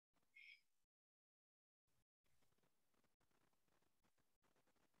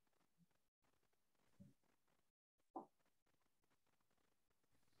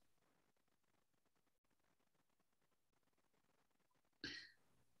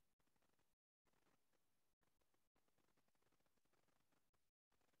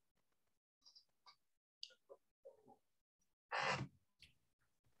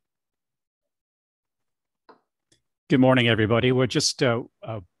Good morning, everybody. We're just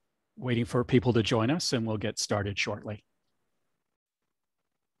waiting for people to join us, and we'll get started shortly.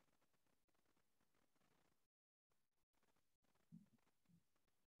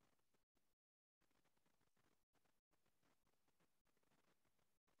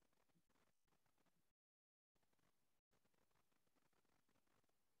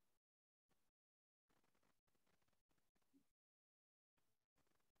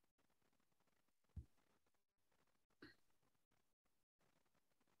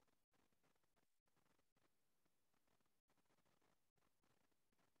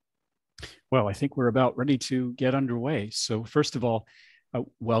 Well, I think we're about ready to get underway. So first of all,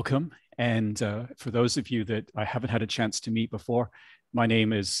 welcome. And for those of you that I haven't had a chance to meet before, my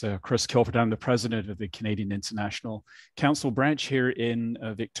name is Chris Kilford. I'm the president of the Canadian International Council branch here in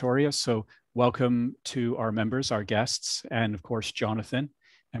Victoria. So welcome to our members, our guests, and of course, Jonathan.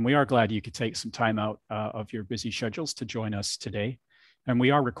 And we are glad you could take some time out of your busy schedules to join us today. And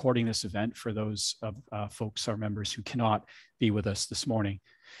we are recording this event for those folks, our members, who cannot be with us this morning.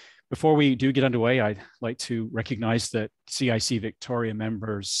 Before we do get underway, I'd like to recognize that CIC Victoria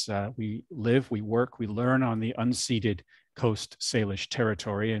members, we live, we work, we learn on the unceded Coast Salish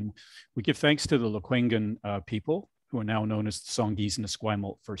territory, and we give thanks to the Lekwungen people, who are now known as the Songhees and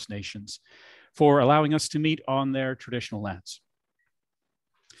Esquimalt First Nations, for allowing us to meet on their traditional lands.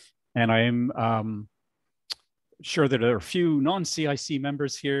 And I am sure that there are a few non-CIC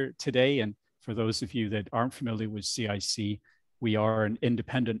members here today, and for those of you that aren't familiar with CIC, we are an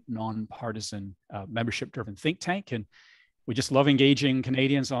independent, nonpartisan, membership-driven think tank, and we just love engaging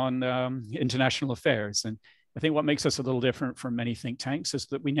Canadians on international affairs. And I think what makes us a little different from many think tanks is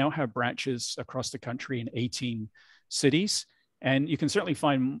that we now have branches across the country in 18 cities. And you can certainly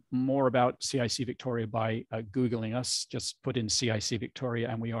find more about CIC Victoria by Googling us. Just put in CIC Victoria,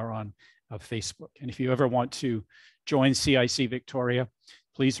 and we are on Facebook. And if you ever want to join CIC Victoria,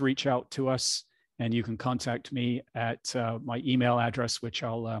 please reach out to us. And you can contact me at my email address, which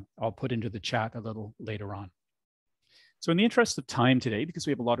I'll put into the chat a little later on. So in the interest of time today, because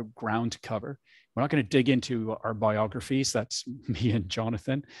we have a lot of ground to cover, we're not going to dig into our biographies. That's me and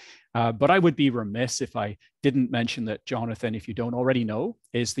Jonathan. But I would be remiss if I didn't mention that Jonathan, if you don't already know,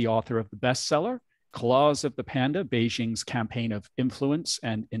 is the author of the bestseller, Claws of the Panda, Beijing's Campaign of Influence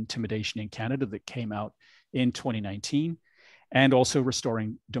and Intimidation in Canada, that came out in 2019. And also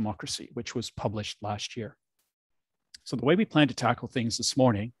Restoring Democracy, which was published last year. So the way we plan to tackle things this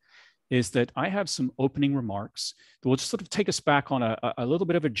morning is that I have some opening remarks that will just sort of take us back on a little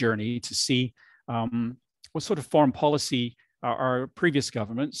bit of a journey to see what sort of foreign policy our previous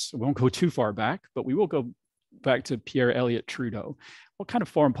governments, we won't go too far back, but we will go back to Pierre Elliott Trudeau, what kind of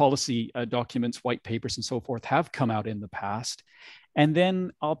foreign policy documents, white papers, and so forth have come out in the past. And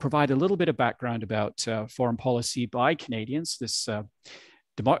then I'll provide a little bit of background about foreign policy by Canadians, this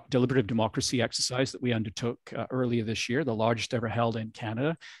deliberative democracy exercise that we undertook earlier this year, the largest ever held in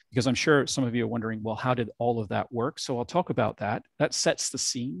Canada, because I'm sure some of you are wondering, well, how did all of that work? So I'll talk about that. That sets the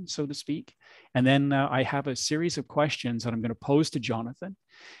scene, so to speak. And then I have a series of questions that I'm going to pose to Jonathan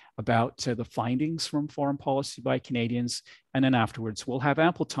about the findings from foreign policy by Canadians. And then afterwards, we'll have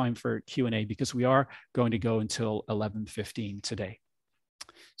ample time for Q&A because we are going to go until 11:15 today.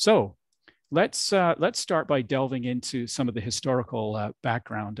 So let's start by delving into some of the historical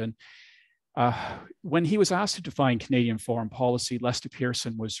background. And when he was asked to define Canadian foreign policy, Lester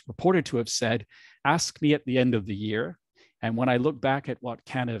Pearson was reported to have said, "Ask me at the end of the year. And when I look back at what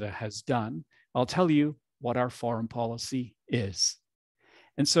Canada has done, I'll tell you what our foreign policy is."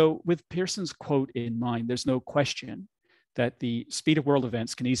 And so with Pearson's quote in mind, there's no question that the speed of world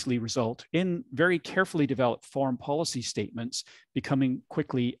events can easily result in very carefully developed foreign policy statements becoming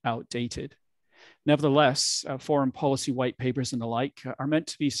quickly outdated. Nevertheless, foreign policy white papers and the like are meant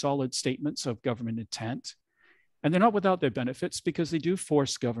to be solid statements of government intent. And they're not without their benefits because they do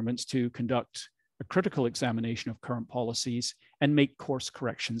force governments to conduct a critical examination of current policies and make course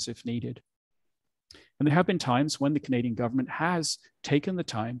corrections if needed. And there have been times when the Canadian government has taken the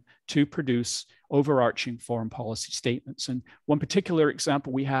time to produce overarching foreign policy statements. And one particular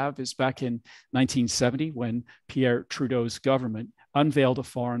example we have is back in 1970 when Pierre Trudeau's government unveiled a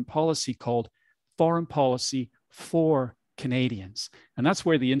foreign policy called Foreign Policy for Canadians. And that's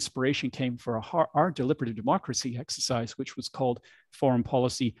where the inspiration came for our deliberative democracy exercise, which was called Foreign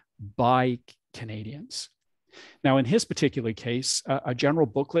Policy by Canadians. Now, in his particular case, a general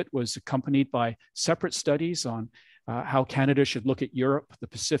booklet was accompanied by separate studies on how Canada should look at Europe, the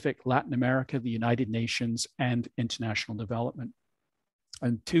Pacific, Latin America, the United Nations, and international development.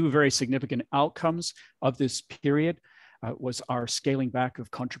 And two very significant outcomes of this period was our scaling back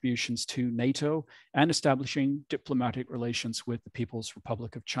of contributions to NATO and establishing diplomatic relations with the People's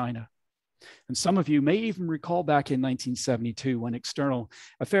Republic of China. And some of you may even recall back in 1972 when External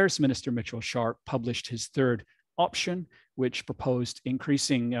Affairs Minister Mitchell Sharp published his third option, which proposed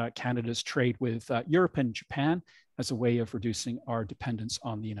increasing Canada's trade with Europe and Japan as a way of reducing our dependence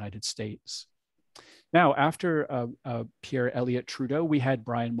on the United States. Now, after Pierre Elliott Trudeau, we had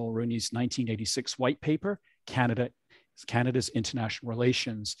Brian Mulroney's 1986 white paper, Canada's International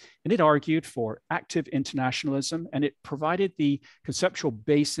Relations, and it argued for active internationalism, and it provided the conceptual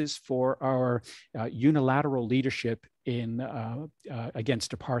basis for our unilateral leadership in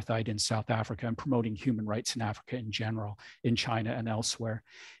against apartheid in South Africa and promoting human rights in Africa in general, in China and elsewhere.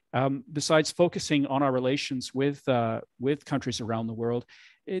 Besides focusing on our relations with countries around the world,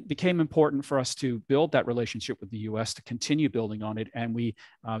 it became important for us to build that relationship with the US, to continue building on it, and we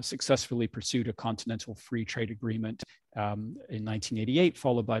successfully pursued a continental free trade agreement in 1988,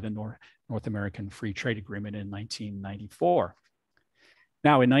 followed by the North American Free Trade Agreement in 1994.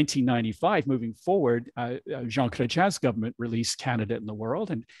 Now, in 1995, moving forward, Jean Chrétien's government released Canada in the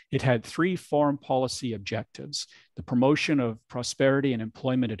World, and it had three foreign policy objectives: the promotion of prosperity and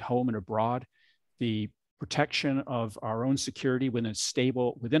employment at home and abroad, the protection of our own security within a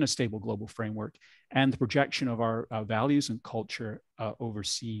stable global framework, and the projection of our values and culture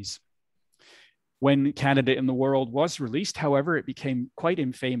overseas. When Canada in the World was released, however, it became quite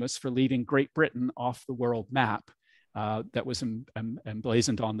infamous for leaving Great Britain off the world map that was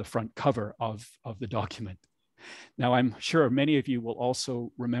emblazoned on the front cover of the document. Now, I'm sure many of you will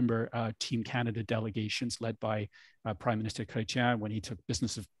also remember Team Canada delegations led by Prime Minister Chrétien when he took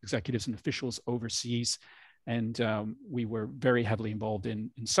business executives and officials overseas. And we were very heavily involved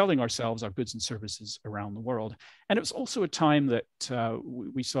in selling ourselves, our goods and services around the world. And it was also a time that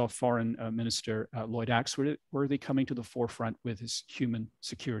we saw Foreign Minister Lloyd Axworthy coming to the forefront with his human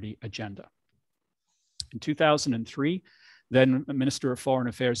security agenda. In 2003, then Minister of Foreign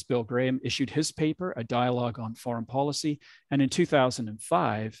Affairs Bill Graham issued his paper, A Dialogue on Foreign Policy. And in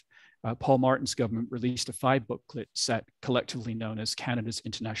 2005, Paul Martin's government released a 5-booklet set collectively known as Canada's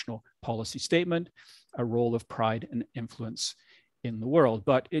International Policy Statement, A Role of Pride and Influence in the World.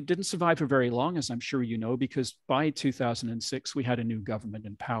 But it didn't survive for very long, as I'm sure you know, because by 2006, we had a new government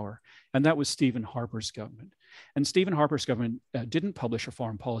in power, and that was Stephen Harper's government. And Stephen Harper's government didn't publish a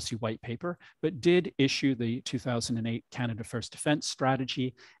foreign policy white paper, but did issue the 2008 Canada First Defence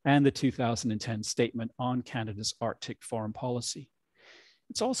Strategy and the 2010 Statement on Canada's Arctic Foreign Policy.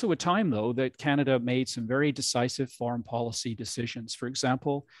 It's also a time, though, that Canada made some very decisive foreign policy decisions. For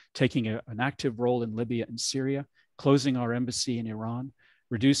example, taking an active role in Libya and Syria, closing our embassy in Iran,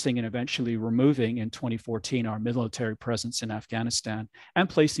 reducing and eventually removing in 2014 our military presence in Afghanistan, and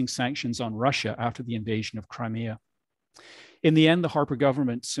placing sanctions on Russia after the invasion of Crimea. In the end, the Harper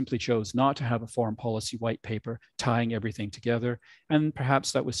government simply chose not to have a foreign policy white paper tying everything together, and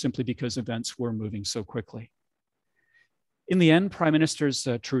perhaps that was simply because events were moving so quickly. In the end, Prime Ministers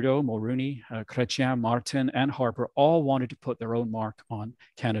Trudeau, Mulroney, Chrétien, Martin, and Harper all wanted to put their own mark on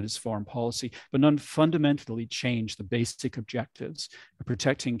Canada's foreign policy, but none fundamentally changed the basic objectives of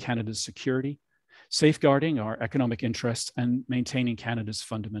protecting Canada's security, safeguarding our economic interests, and maintaining Canada's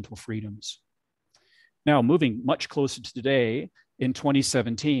fundamental freedoms. Now, moving much closer to today, in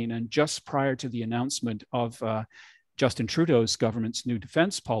 2017, and just prior to the announcement of Justin Trudeau's government's new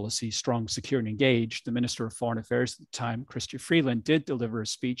defense policy, Strong, Secure, and Engaged, the Minister of Foreign Affairs at the time, Chrystia Freeland, did deliver a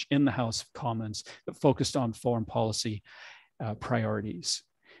speech in the House of Commons that focused on foreign policy priorities.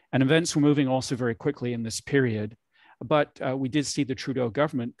 And events were moving also very quickly in this period. But we did see the Trudeau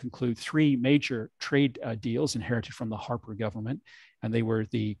government conclude 3 major trade deals inherited from the Harper government. And they were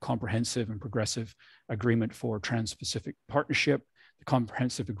the Comprehensive and Progressive Agreement for Trans-Pacific Partnership, the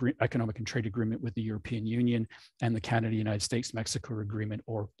Comprehensive Economic and Trade Agreement with the European Union, and the Canada-United States-Mexico Agreement,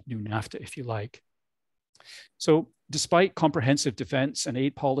 or new NAFTA, if you like. So despite comprehensive defense and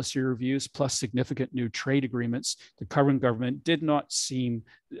aid policy reviews, plus significant new trade agreements, the current government did not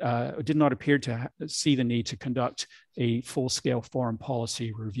appear to see the need to conduct a full-scale foreign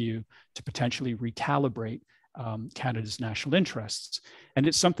policy review to potentially recalibrate Canada's national interests. And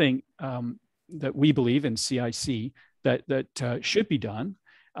it's something that we believe in CIC that should be done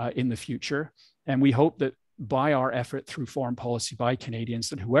in the future. And we hope that by our effort through foreign policy by Canadians,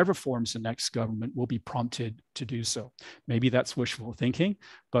 that whoever forms the next government will be prompted to do so. Maybe that's wishful thinking,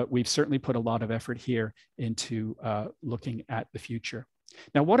 but we've certainly put a lot of effort here into looking at the future.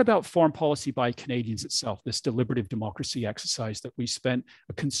 Now, what about foreign policy by Canadians itself, this deliberative democracy exercise that we spent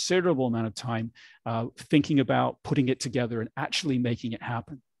a considerable amount of time thinking about, putting it together, and actually making it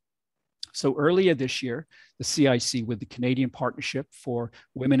happen? So earlier this year, the CIC, with the Canadian Partnership for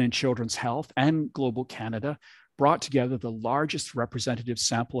Women and Children's Health and Global Canada, brought together the largest representative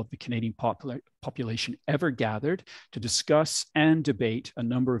sample of the Canadian population ever gathered to discuss and debate a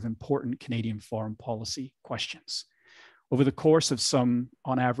number of important Canadian foreign policy questions. Over the course of some,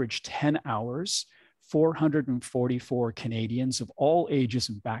 on average, 10 hours, 444 Canadians of all ages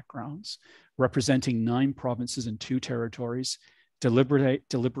and backgrounds, representing 9 provinces and 2 territories,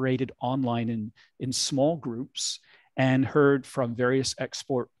 deliberated online in small groups and heard from various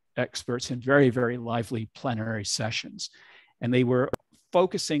experts in very, very lively plenary sessions. And they were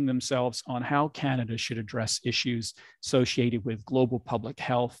focusing themselves on how Canada should address issues associated with global public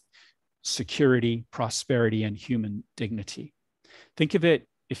health, security, prosperity, and human dignity. Think of it,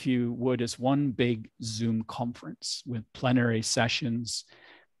 if you would, as one big Zoom conference with plenary sessions,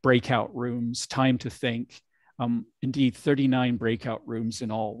 breakout rooms, time to think. Indeed, 39 breakout rooms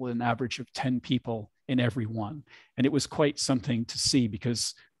in all, with an average of 10 people in every one. And it was quite something to see,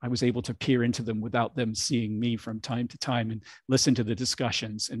 because I was able to peer into them without them seeing me from time to time and listen to the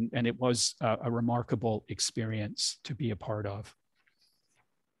discussions. And it was a remarkable experience to be a part of.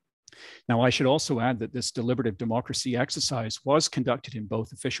 Now, I should also add that this deliberative democracy exercise was conducted in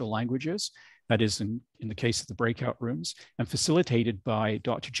both official languages, that is in the case of the breakout rooms, and facilitated by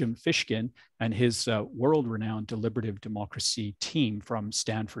Dr. Jim Fishkin and his world-renowned deliberative democracy team from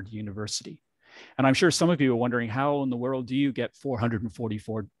Stanford University. And I'm sure some of you are wondering, how in the world do you get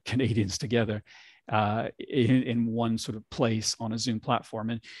 444 Canadians together in one sort of place on a Zoom platform?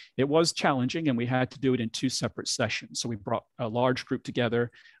 And it was challenging, and we had to do it in 2 separate sessions. So we brought a large group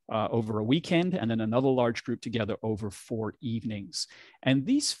together over a weekend, and then another large group together over 4 evenings. And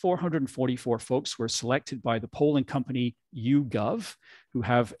these 444 folks were selected by the polling company YouGov, who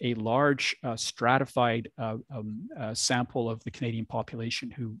have a large stratified sample of the Canadian population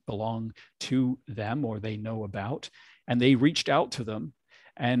who belong to them or they know about. And they reached out to them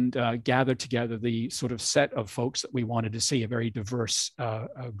and gathered together the sort of set of folks that we wanted to see, a very diverse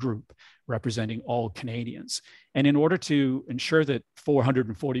group representing all Canadians. And in order to ensure that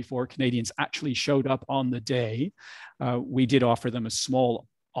 444 Canadians actually showed up on the day, we did offer them a small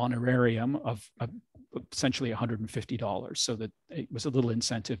honorarium of essentially $150, so that it was a little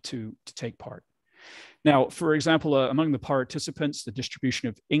incentive to take part. Now, for example, among the participants, the distribution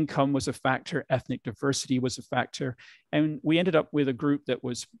of income was a factor, ethnic diversity was a factor, and we ended up with a group that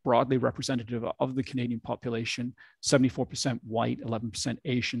was broadly representative of the Canadian population: 74% white, 11%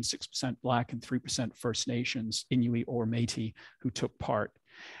 Asian, 6% Black, and 3% First Nations, Inuit or Métis, who took part.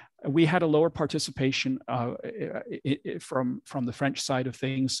 We had a lower participation from the French side of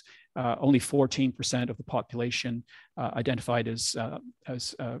things. Only 14% of the population identified as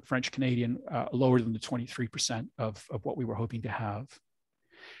French Canadian, lower than the 23% of what we were hoping to have.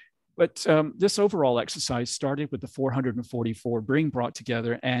 But this overall exercise started with the 444 being brought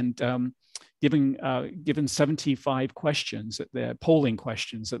together and given 75 questions, polling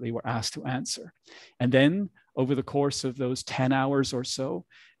questions that they were asked to answer. And then over the course of those 10 hours or so,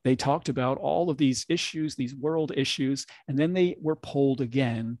 they talked about all of these issues, these world issues, and then they were polled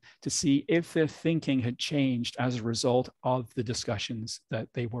again to see if their thinking had changed as a result of the discussions that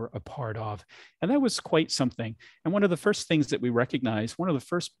they were a part of. And that was quite something. And one of the first things that we recognized,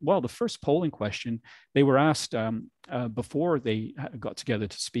 the first polling question they were asked before they got together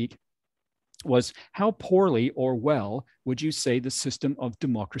to speak was, how poorly or well would you say the system of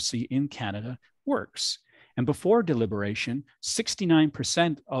democracy in Canada works? And before deliberation,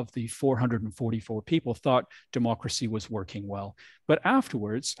 69% of the 444 people thought democracy was working well. But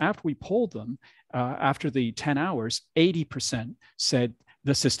afterwards, after we polled them, after the 10 hours, 80% said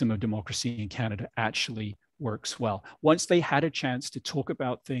the system of democracy in Canada actually works well. Once they had a chance to talk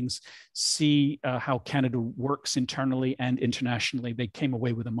about things, see how Canada works internally and internationally, they came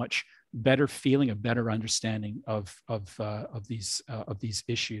away with a much better feeling, a better understanding of these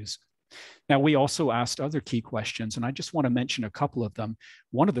issues. Now, we also asked other key questions, and I just want to mention a couple of them.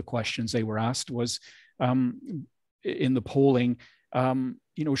 One of the questions they were asked was, in the polling,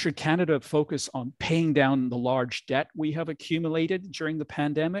 should Canada focus on paying down the large debt we have accumulated during the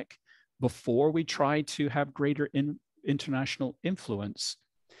pandemic before we try to have greater international influence?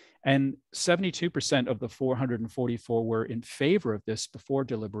 And 72% of the 444 were in favor of this before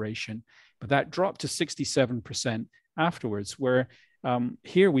deliberation, but that dropped to 67% afterwards, where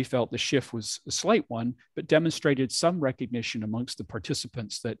here we felt the shift was a slight one, but demonstrated some recognition amongst the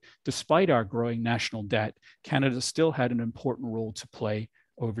participants that despite our growing national debt, Canada still had an important role to play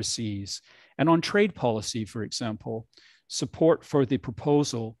overseas. And on trade policy, for example, support for the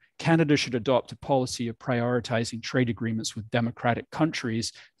proposal Canada should adopt a policy of prioritizing trade agreements with democratic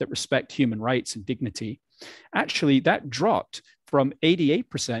countries that respect human rights and dignity. Actually, that dropped from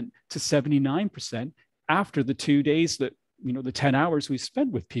 88% to 79% after the 2 days that, the 10 hours we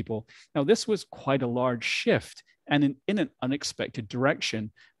spent with people. Now, this was quite a large shift and in an unexpected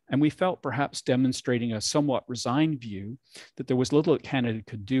direction. And we felt perhaps demonstrating a somewhat resigned view that there was little that Canada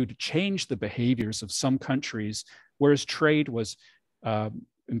could do to change the behaviors of some countries, whereas trade was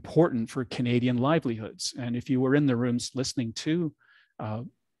important for Canadian livelihoods. And if you were in the rooms listening to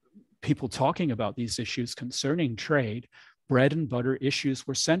people talking about these issues concerning trade, bread and butter issues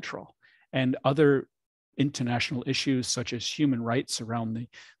were central. And other international issues such as human rights around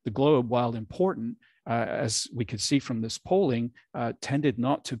the globe, while important, as we could see from this polling, tended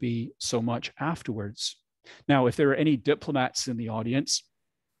not to be so much afterwards. Now, if there are any diplomats in the audience,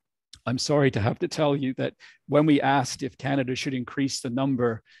 I'm sorry to have to tell you that when we asked if Canada should increase the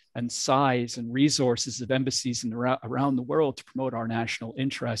number and size and resources of embassies around the world to promote our national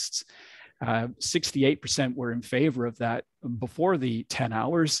interests, 68% were in favor of that before the 10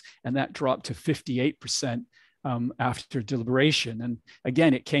 hours, and that dropped to 58% after deliberation. And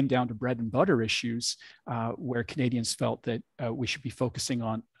again, it came down to bread and butter issues where Canadians felt that we should be focusing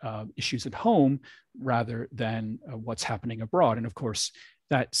on issues at home rather than what's happening abroad. And of course,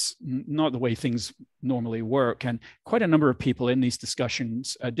 that's not the way things normally work. And quite a number of people in these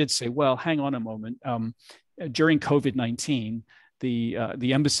discussions did say, well, hang on a moment. During COVID-19,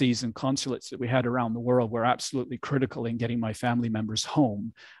 the embassies and consulates that we had around the world were absolutely critical in getting my family members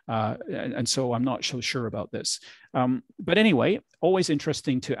home. And so I'm not so sure about this. But anyway, always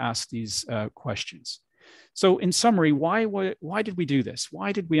interesting to ask these questions. So in summary, why did we do this?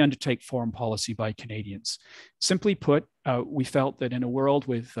 Why did we undertake foreign policy by Canadians? Simply put, we felt that in a world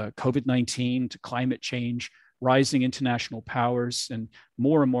with COVID-19 to climate change, rising international powers, and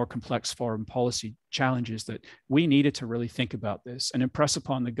more complex foreign policy challenges, that we needed to really think about this and impress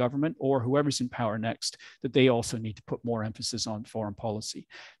upon the government or whoever's in power next that they also need to put more emphasis on foreign policy.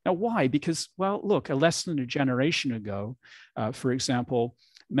 Now, why? Because, well, look, less than a generation ago, for example,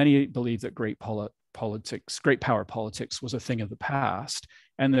 many believe that great power politics was a thing of the past,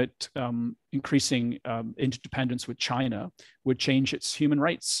 and that increasing interdependence with China would change its human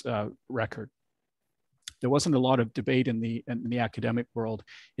rights record. There wasn't a lot of debate in the academic world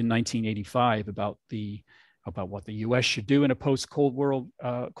in 1985 about what the U.S. should do in a post-Cold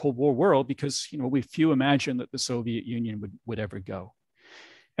War world, because we few imagined that the Soviet Union would ever go.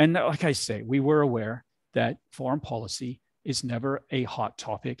 And like I say, we were aware that foreign policy is never a hot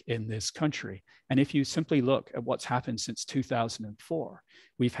topic in this country. And if you simply look at what's happened since 2004,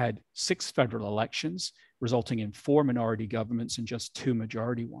 we've had 6 federal elections, resulting in 4 minority governments and just 2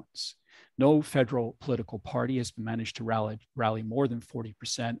 majority ones. No federal political party has managed to rally more than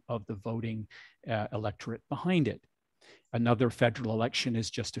 40% of the voting electorate behind it. Another federal election is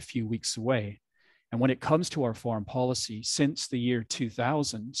just a few weeks away. And when it comes to our foreign policy, since the year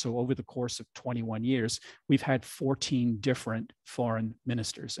 2000, so over the course of 21 years, we've had 14 different foreign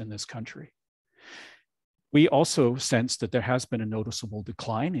ministers in this country. We also sense that there has been a noticeable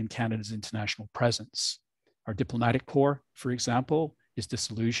decline in Canada's international presence. Our diplomatic corps, for example, is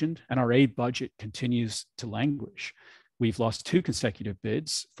disillusioned, and our aid budget continues to languish. We've lost 2 consecutive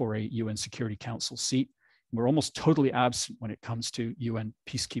bids for a UN Security Council seat. We're almost totally absent when it comes to UN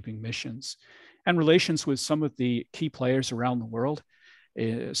peacekeeping missions. And relations with some of the key players around the world,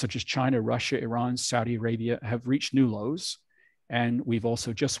 such as China, Russia, Iran, Saudi Arabia, have reached new lows. And we've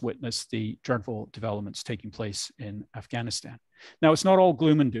also just witnessed the dreadful developments taking place in Afghanistan. Now, it's not all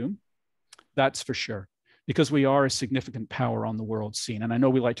gloom and doom, that's for sure, because we are a significant power on the world scene. And I know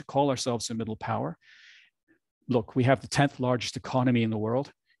we like to call ourselves a middle power. Look, we have the 10th largest economy in the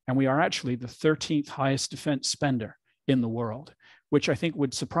world, and we are actually the 13th highest defense spender in the world, which I think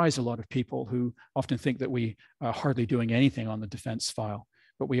would surprise a lot of people who often think that we are hardly doing anything on the defense file,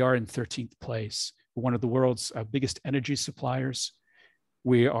 but we are in 13th place. We're one of the world's biggest energy suppliers.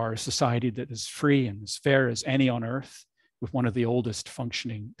 We are a society that is free and as fair as any on earth, with one of the oldest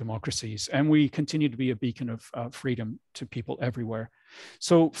functioning democracies. And we continue to be a beacon of freedom to people everywhere.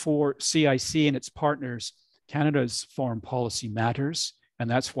 So for CIC and its partners, Canada's foreign policy matters, and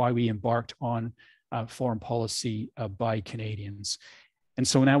that's why we embarked on foreign policy by Canadians. And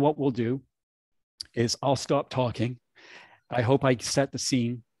so now what we'll do is I'll stop talking. I hope I set the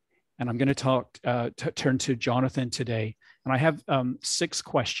scene, and I'm going to turn to Jonathan today. And I have 6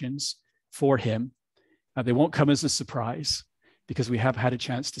 questions for him. They won't come as a surprise because we have had a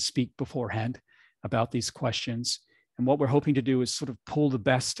chance to speak beforehand about these questions. And what we're hoping to do is sort of pull the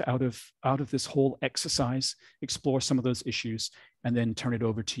best out of this whole exercise, explore some of those issues, and then turn it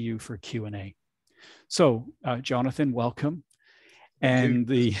over to you for Q&A. So, Jonathan, welcome. And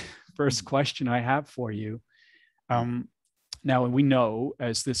the first question I have for you, now we know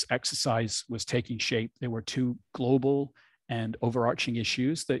as this exercise was taking shape, there were two global and overarching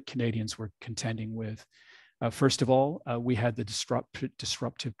issues that Canadians were contending with. First of all, we had the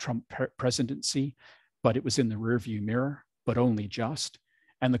disruptive Trump presidency, but it was in the rearview mirror, but only just.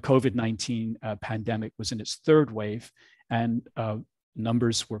 And the COVID-19 pandemic was in its third wave, and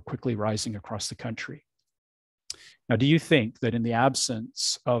numbers were quickly rising across the country. Now, do you think that in the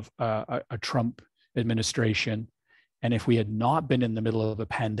absence of a Trump administration, and if we had not been in the middle of a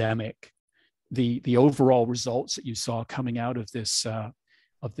pandemic, the overall results that you saw coming out of this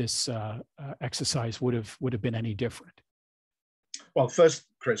exercise would have been any different? Well, first,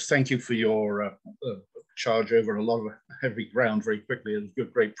 Chris, thank you for your charge over a lot of heavy ground very quickly, and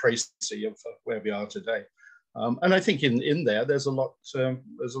good, great précis of where we are today. And I think in there, there's a lot to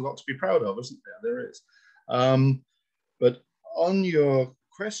be proud of, isn't there? There is. But on your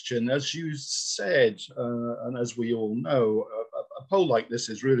question, as you said, and as we all know, a poll like this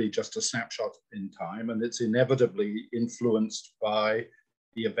is really just a snapshot in time, and it's inevitably influenced by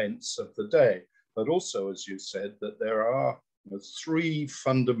the events of the day. But also, as you said, that there are three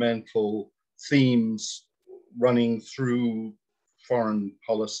fundamental themes running through foreign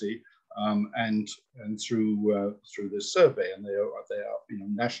policy and through this survey, and they are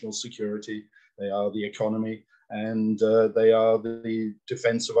national security, they are the economy, and they are the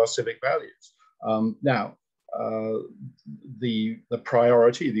defense of our civic values. Now, the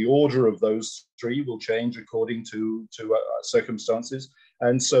priority, the order of those three will change according to circumstances,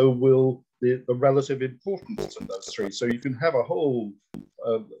 and so will the relative importance of those three. So you can have a whole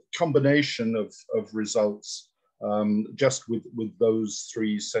combination of results just with those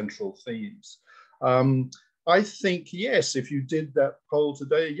three central themes. I think, yes, if you did that poll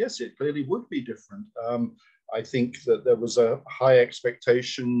today, yes, it clearly would be different. I think that there was a high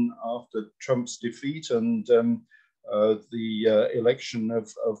expectation after Trump's defeat and the election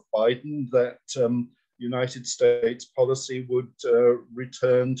of Biden that United States policy would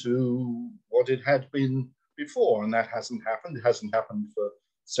return to what it had been before, and that hasn't happened. It hasn't happened for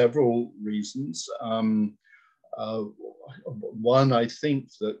several reasons. One, I think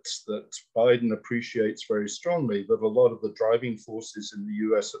that Biden appreciates very strongly that a lot of the driving forces in the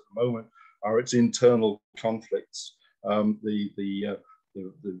US at the moment are its internal conflicts. The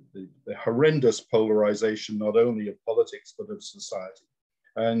horrendous polarization, not only of politics, but of society.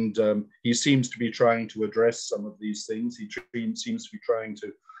 And he seems to be trying to address some of these things. He seems to be trying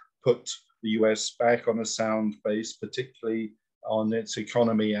to put the US back on a sound base, particularly on its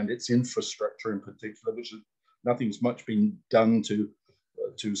economy and its infrastructure in particular, which nothing's much been done to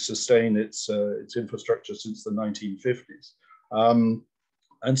sustain its infrastructure since the 1950s.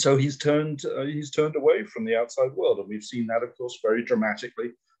 And so he's turned away from the outside world, and we've seen that, of course, very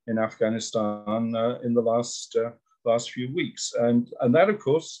dramatically in Afghanistan in the last few weeks, and that, of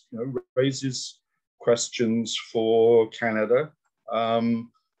course, raises questions for Canada.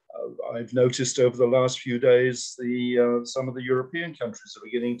 I've noticed over the last few days some of the European countries are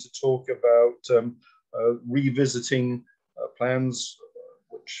beginning to talk about revisiting plans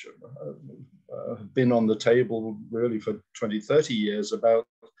which have been on the table really for 20, 30 years about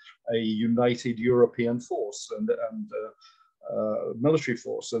a united European force and military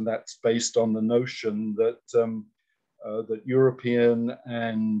force. And that's based on the notion that that European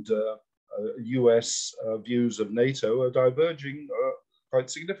and US views of NATO are diverging quite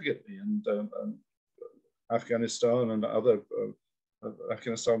significantly. And Afghanistan and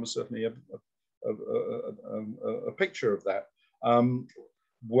Afghanistan was certainly a picture of that.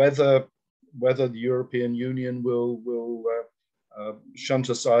 Whether the European Union will shunt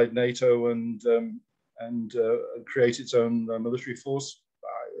aside NATO and create its own military force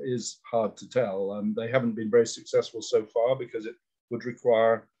is hard to tell. They haven't been very successful so far because it would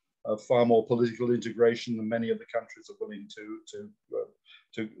require far more political integration than many of the countries are willing to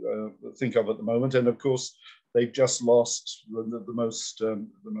think of at the moment. And of course, they've just lost the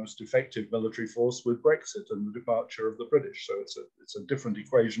most effective military force with Brexit and the departure of the British. So it's a different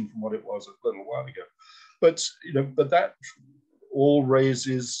equation from what it was a little while ago. But that all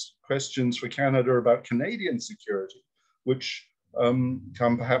raises questions for Canada about Canadian security, which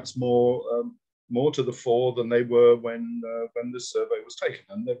come perhaps more to the fore than they were when this survey was taken.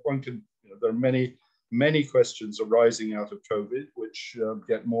 And one can, there are many questions arising out of COVID, which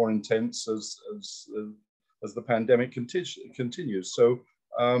get more intense as the pandemic continues. So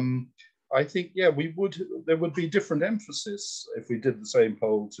I think, yeah, there would be different emphasis if we did the same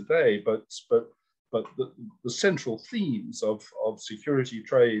poll today, but but the central themes of security,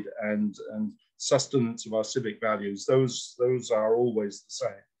 trade, and sustenance of our civic values, those are always the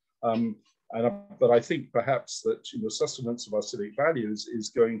same. But I think perhaps that sustenance of our civic values is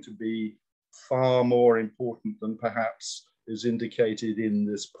going to be far more important than perhaps is indicated in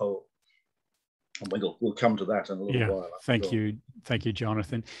this poll. And we'll come to that in a little while. Thank you,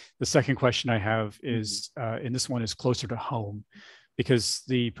 Jonathan. The second question I have is, and this one is closer to home, because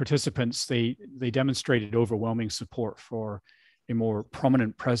the participants, they demonstrated overwhelming support for a more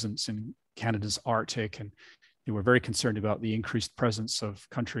prominent presence in Canada's Arctic, and they were very concerned about the increased presence of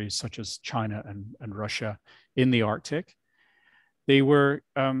countries such as China and Russia in the Arctic. They were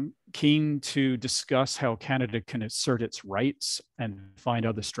keen to discuss how Canada can assert its rights and find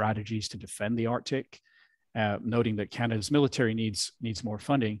other strategies to defend the Arctic, noting that Canada's military needs more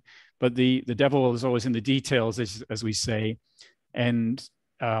funding. But the devil is always in the details, as we say. And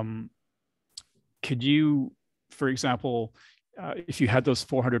could you, for example, if you had those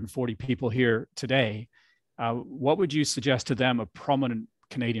 440 people here today, what would you suggest to them a prominent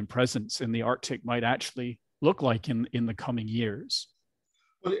Canadian presence in the Arctic might actually look like in the coming years?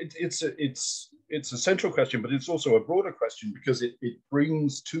 Well, it's a central question, but it's also a broader question, because it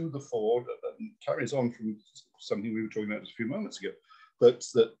brings to the fore and carries on from something we were talking about a few moments ago,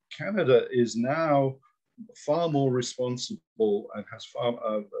 that Canada is now far more responsible and has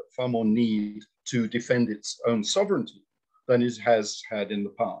far more need to defend its own sovereignty than it has had in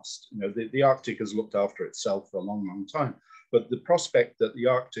the past. The Arctic has looked after itself for a long, long time, but the prospect that the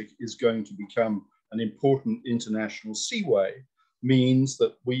Arctic is going to become an important international seaway means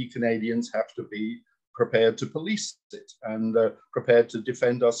that we Canadians have to be prepared to police it and prepared to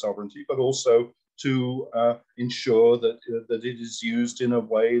defend our sovereignty, but also to ensure that it is used in a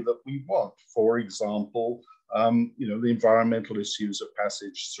way that we want. For example, the environmental issues of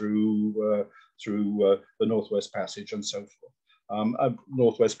passage through the Northwest Passage and so forth.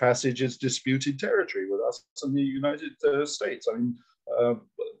 Northwest Passage is disputed territory with us and the United States. I mean,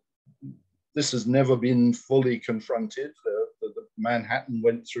 this has never been fully confronted. The Manhattan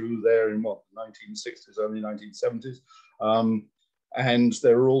went through there in the 1960s, early 1970s. And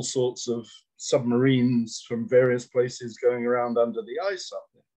there are all sorts of submarines from various places going around under the ice up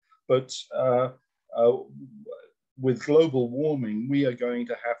there. But with global warming, we are going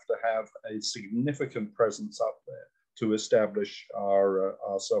to have a significant presence up there to establish our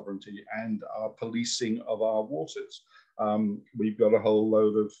sovereignty and our policing of our waters. We've got a whole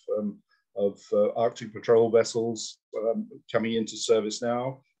load of Arctic patrol vessels coming into service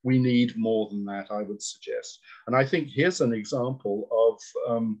now. We need more than that, I would suggest. And I think here's an example of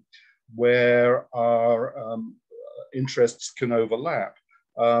where our interests can overlap.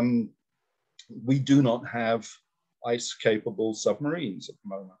 We do not have ice-capable submarines at the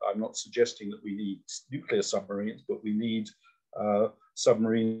moment. I'm not suggesting that we need nuclear submarines, but we need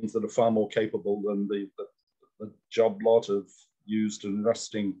submarines that are far more capable than the job lot of used and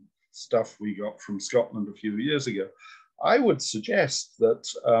rusting stuff we got from Scotland a few years ago. I would suggest that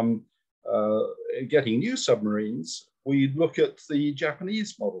getting new submarines, we look at the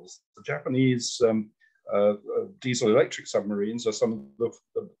Japanese models. The Japanese diesel-electric submarines are some of the,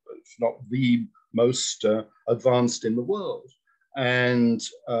 if not the most advanced in the world. And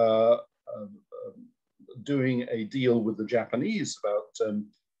doing a deal with the Japanese about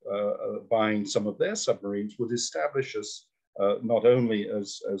buying some of their submarines would establish us not only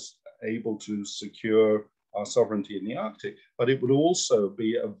as able to secure our sovereignty in the Arctic, but it would also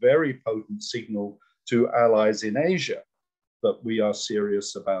be a very potent signal to allies in Asia that we are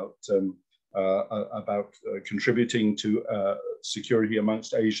serious about contributing to security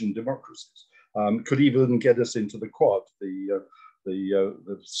amongst Asian democracies. Could even get us into the Quad, the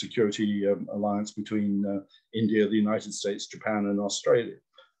security alliance between India, the United States, Japan, and Australia.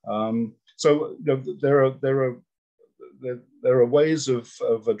 So there are ways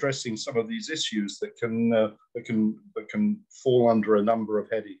of addressing some of these issues that can fall under a number of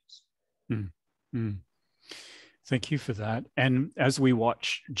headings. Thank you for that. And as we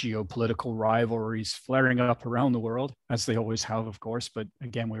watch geopolitical rivalries flaring up around the world, as they always have, of course, but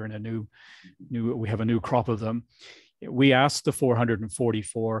again, we're in we have a new crop of them. We asked the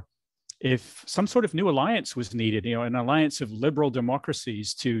 444 if some sort of new alliance was needed, an alliance of liberal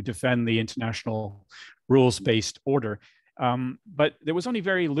democracies to defend the international rules-based order. But there was only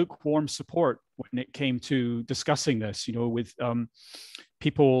very lukewarm support when it came to discussing this, with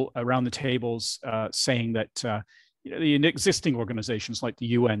people around the tables saying that the existing organizations like the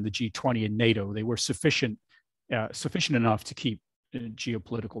UN, the G20, and NATO, they were sufficient enough to keep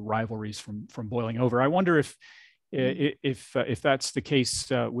geopolitical rivalries from boiling over. I wonder if If that's the case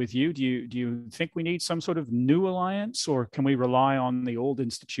with you, do you think we need some sort of new alliance, or can we rely on the old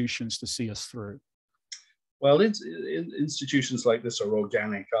institutions to see us through? Well, institutions like this are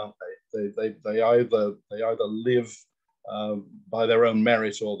organic, aren't they? They either live by their own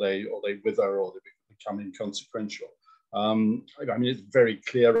merit, or they wither, or they become inconsequential. I mean, it's very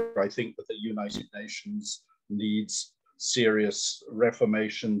clear, I think, that the United Nations needs serious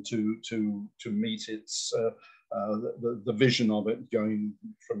reformation to meet its the vision of it going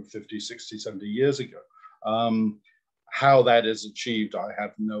from 50, 60, 70 years ago. How that is achieved, I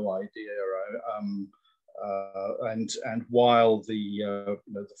have no idea. And while the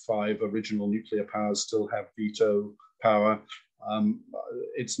 5 original nuclear powers still have veto power,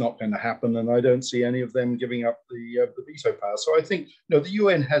 it's not going to happen, and I don't see any of them giving up the veto power. So I think the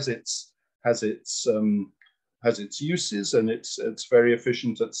UN has its uses, and it's very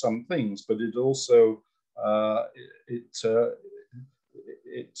efficient at some things, but it also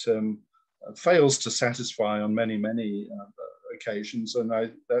fails to satisfy on many occasions, and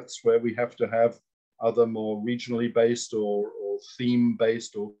that's where we have to have other more regionally based or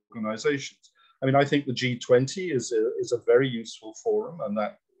theme-based organizations. I mean, I think the G20 is a very useful forum, and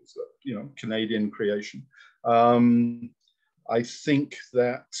that is a Canadian creation. I think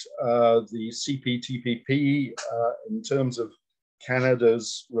that the CPTPP, in terms of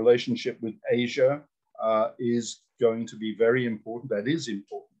Canada's relationship with Asia, is going to be very important. That is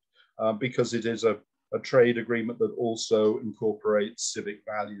important because it is a trade agreement that also incorporates civic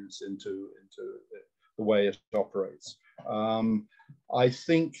values into the way it operates. I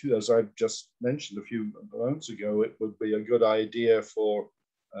think, as I've just mentioned a few moments ago, it would be a good idea for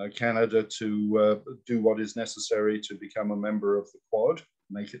Canada to do what is necessary to become a member of the Quad,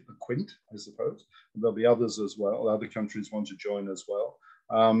 make it the Quint, I suppose. And there'll be others as well. Other countries want to join as well.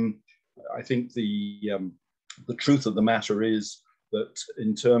 I think the truth of the matter is that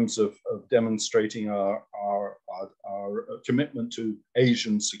in terms of demonstrating our commitment to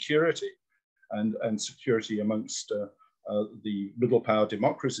Asian security and security amongst the middle power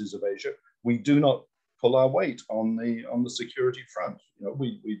democracies of Asia, we do not pull our weight on the security front.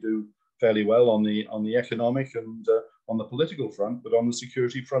 We do fairly well on the economic and on the political front, but on the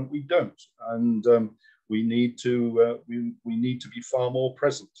security front we don't. And we need to be far more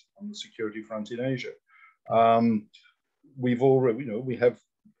present on the security front in Asia. We've already, we have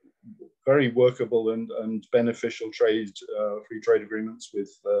very workable and beneficial free trade agreements with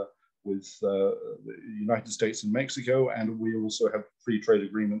the United States and Mexico, and we also have free trade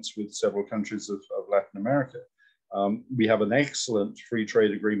agreements with several countries of Latin America. We have an excellent free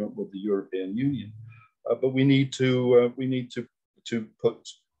trade agreement with the European Union, but we need to put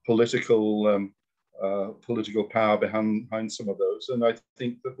political power behind some of those, and I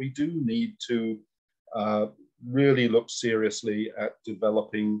think that we do need to really look seriously at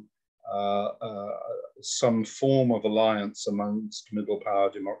developing some form of alliance amongst middle power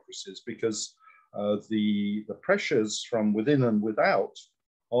democracies, because the pressures from within and without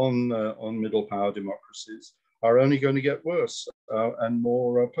on middle power democracies are only going to get worse and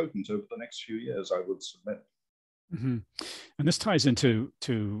more potent over the next few years, I would submit. Mm-hmm. And this ties into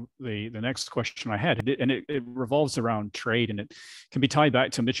the next question I had, and it revolves around trade, and it can be tied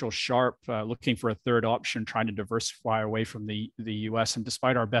back to Mitchell Sharp looking for a third option, trying to diversify away from the US. And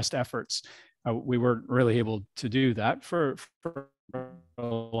despite our best efforts, we weren't really able to do that for a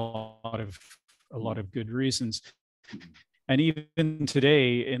lot of good reasons. And even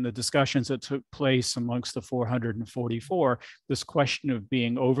today, in the discussions that took place amongst the 444, this question of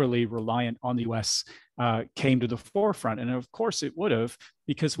being overly reliant on the US came to the forefront. And of course it would have,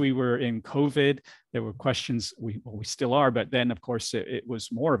 because we were in COVID. There were questions, we still are, but then of course it was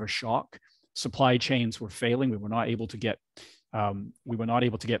more of a shock. Supply chains were failing. We were not able to get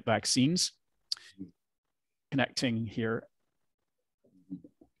vaccines. Connecting here.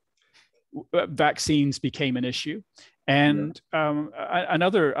 Vaccines became an issue. And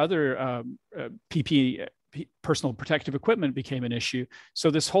another PPE, personal protective equipment, became an issue.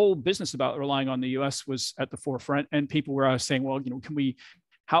 So this whole business about relying on the US was at the forefront, and people were saying, well,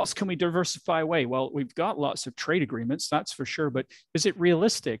 how else can we diversify away? Well, we've got lots of trade agreements, that's for sure, but is it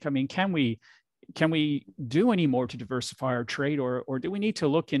realistic? I mean, can we do any more to diversify our trade, or do we need to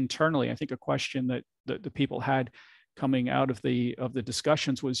look internally? I think a question that the people had coming out of the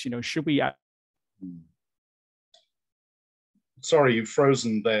discussions was, should we? Sorry, you've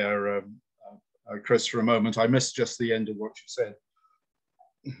frozen there, Chris, for a moment. I missed just the end of what you said.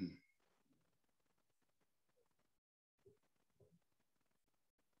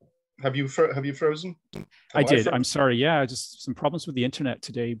 Have you frozen? I did. I'm sorry. Yeah, just some problems with the internet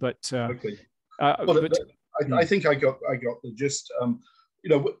today. But okay. I think I got the gist. You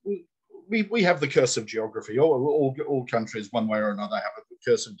know, we have the curse of geography. All countries, one way or another, have a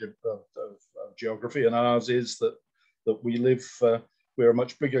curse of geography, and ours is that we live. We're a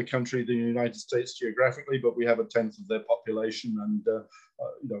much bigger country than the United States geographically, but we have a tenth of their population, and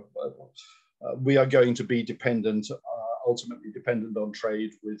you know, we are going to be dependent, ultimately dependent on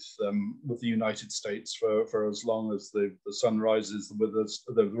trade with the United States for as long as the sun rises,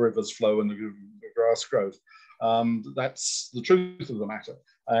 the rivers flow, and the grass grows. That's the truth of the matter.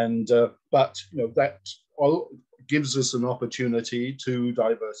 And but you know, that gives us an opportunity to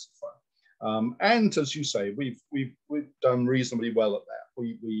diversify. And as you say, we've done reasonably well at that.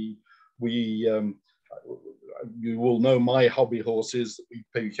 You will know my hobby horse is that we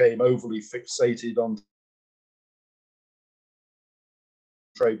became overly fixated on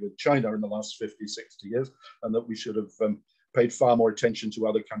trade with China in the last 50, 60 years, and that we should have paid far more attention to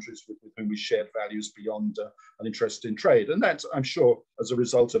other countries with whom we shared values beyond an interest in trade. And that, I'm sure, as a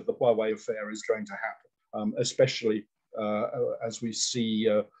result of the Huawei affair, is going to happen, especially as we see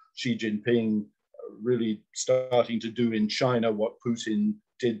Xi Jinping really starting to do in China what Putin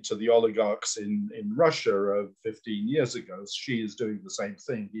did to the oligarchs in Russia 15 years ago. Xi is doing the same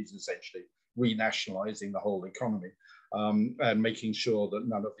thing. He's essentially renationalizing the whole economy and making sure that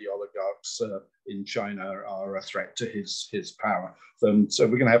none of the oligarchs in China are a threat to his power. So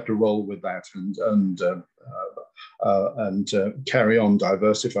we're going to have to roll with that and carry on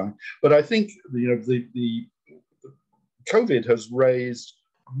diversifying. But I think the COVID has raised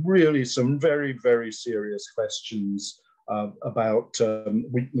really some very, very serious questions about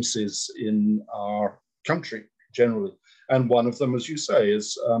weaknesses in our country generally, and one of them, as you say,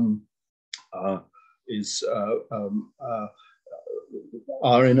 is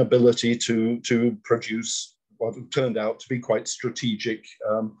our inability to produce what have turned out to be quite strategic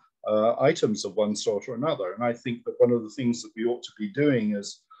items of one sort or another. And I think that one of the things that we ought to be doing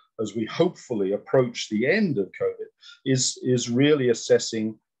as we hopefully approach the end of COVID is really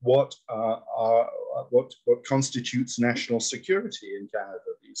assessing what constitutes national security in Canada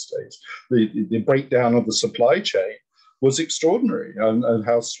these days. The breakdown of the supply chain was extraordinary, and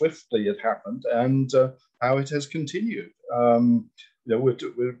how swiftly it happened, and how it has continued. And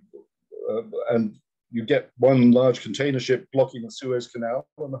you get one large container ship blocking the Suez Canal,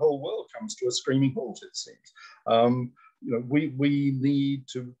 and the whole world comes to a screaming halt, it seems. We need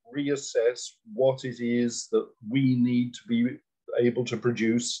to reassess what it is that we need to be able to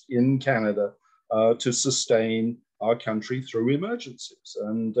produce in Canada to sustain our country through emergencies.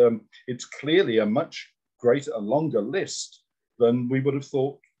 And it's clearly a much greater, longer list than we would have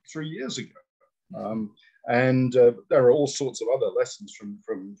thought 3 years ago. And there are all sorts of other lessons from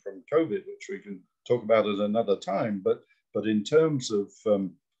COVID, which we can talk about at another time. But in terms of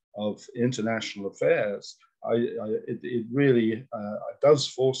international affairs, it really does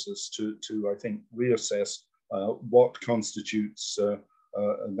force us to I think, reassess what constitutes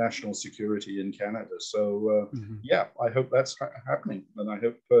national security in Canada. So yeah, I hope that's happening, and I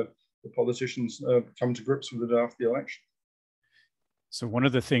hope the politicians come to grips with it after the election. So one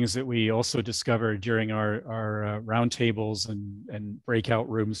of the things that we also discovered during our roundtables and breakout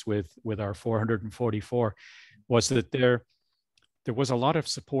rooms with our 444 was that there was a lot of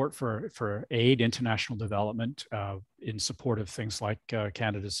support for aid, international development, in support of things like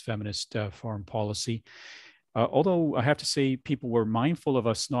Canada's feminist foreign policy. Although I have to say, people were mindful of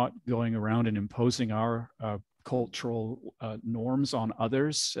us not going around and imposing our cultural norms on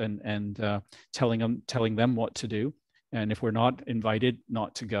others and telling them what to do. And if we're not invited,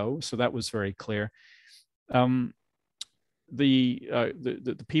 not to go. So that was very clear. The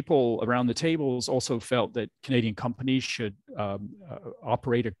people around the tables also felt that Canadian companies should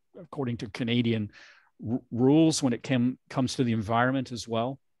operate according to Canadian rules when it comes to the environment as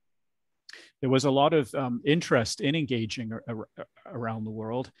well. There was a lot of interest in engaging around the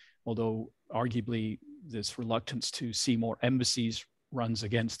world, although arguably this reluctance to see more embassies runs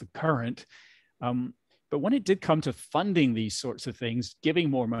against the current. But when it did come to funding these sorts of things, giving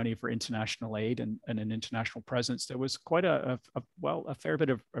more money for international aid and an international presence, there was quite a fair bit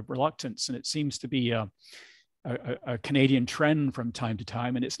of reluctance. And it seems to be a Canadian trend from time to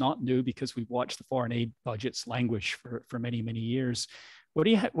time. And it's not new, because we've watched the foreign aid budgets languish for many, many years. What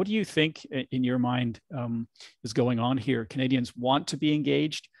do you think, in your mind, is going on here? Canadians want to be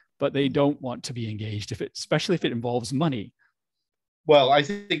engaged, but they don't want to be engaged, especially if it involves money. Well, I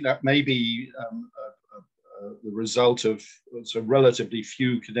think that may be the result of so relatively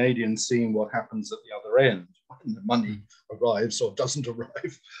few Canadians seeing what happens at the other end when the money arrives or doesn't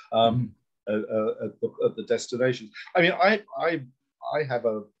arrive at the destinations. I mean, I have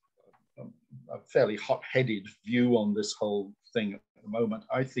fairly hot-headed view on this whole thing at the moment.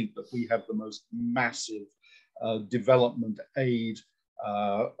 I think that we have the most massive development aid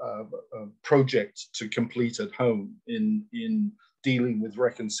project to complete at home in dealing with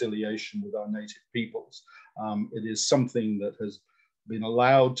reconciliation with our native peoples. It is something that has been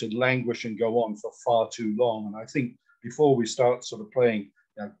allowed to languish and go on for far too long. And I think before we start sort of playing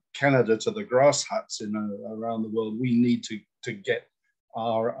Canada to the grass huts around the world, we need to get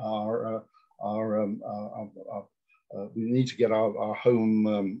our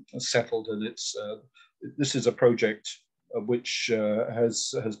home settled. And it's this is a project which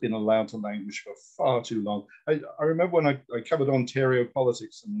has been allowed to languish for far too long. I remember when I covered Ontario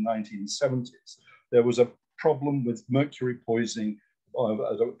politics in the 1970s, there was a problem with mercury poisoning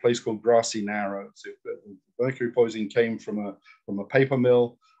at a place called Grassy Narrows. Mercury poisoning came from a paper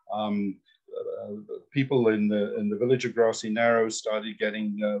mill. People in the village of Grassy Narrows started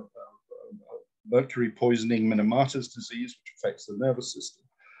getting mercury poisoning Minamata's disease, which affects the nervous system.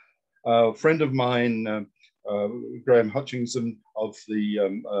 A friend of mine, Graham Hutchinson of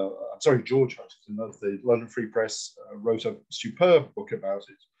George Hutchinson of the London Free Press wrote a superb book about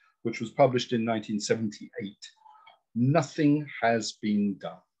it, which was published in 1978. Nothing has been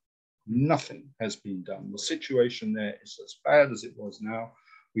done. Nothing has been done. The situation there is as bad as it was now.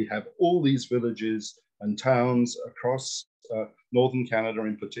 We have all these villages and towns across northern Canada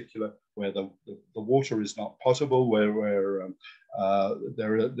in particular, where the water is not potable, where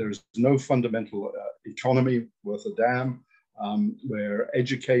there is no fundamental economy worth a damn, where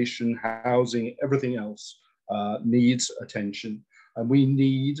education, housing, everything else needs attention, and we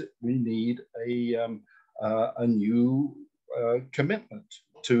need a new commitment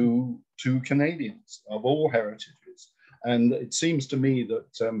to Canadians of all heritages. And it seems to me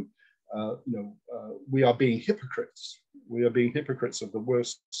that we are being hypocrites. We are being hypocrites of the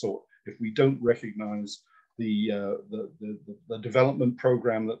worst sort if we don't recognize the development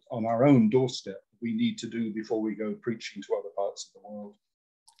program that on our own doorstep we need to do before we go preaching to other parts of the world.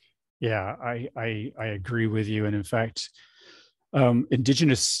 Yeah, I agree with you. And in fact,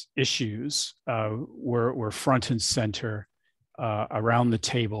 Indigenous issues were front and center around the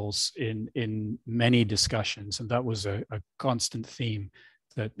tables in many discussions. And that was a constant theme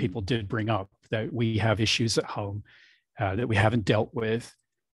that people did bring up, that we have issues at home that we haven't dealt with.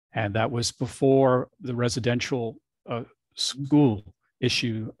 And that was before the residential school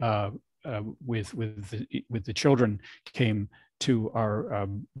issue with the children came to our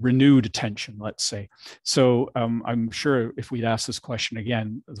renewed attention, let's say. So I'm sure if we'd asked this question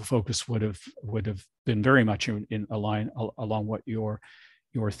again, the focus would have been very much along what you're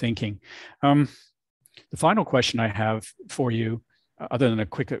thinking. The final question I have for you, other than a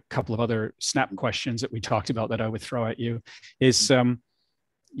couple of other snap questions that we talked about that I would throw at you, is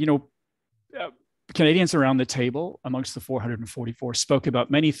Canadians around the table, amongst the 444, spoke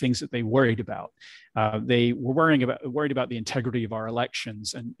about many things that they worried about. They were worried about the integrity of our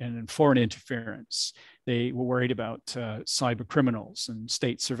elections and foreign interference. They were worried about cyber criminals and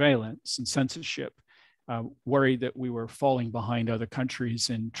state surveillance and censorship. Worried that we were falling behind other countries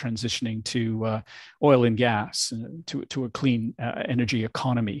in transitioning to oil and gas, to a clean energy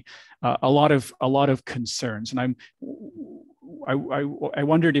economy. A lot of concerns, and I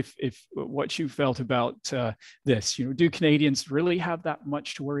wondered if what you felt about this. Do Canadians really have that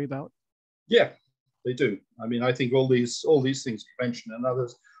much to worry about? Yeah, they do. I mean, I think all these things you mentioned and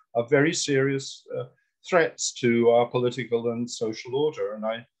others are very serious threats to our political and social order, and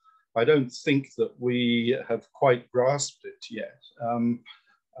I don't think that we have quite grasped it yet.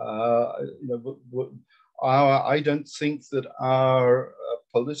 I don't think that our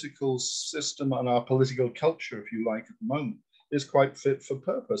political system and our political culture, if you like, at the moment, is quite fit for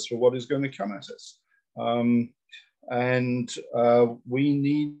purpose for what is going to come at us. We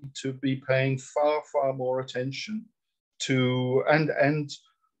need to be paying far, far more attention to and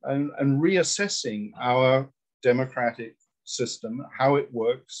reassessing our democratic system, how it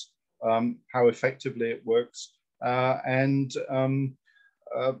works, how effectively it works, and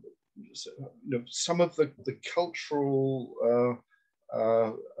some of the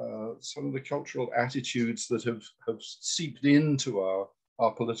cultural attitudes that have seeped into our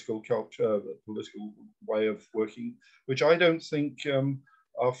political culture, the political way of working, which I don't think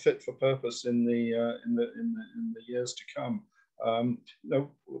are fit for purpose in the years to come.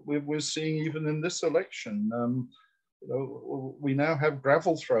 We're seeing even in this election. We now have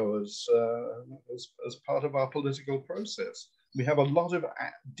gravel throwers as part of our political process. We have a lot of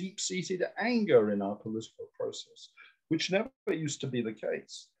deep-seated anger in our political process, which never used to be the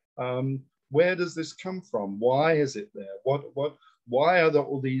case. Where does this come from? Why is it there? Why are there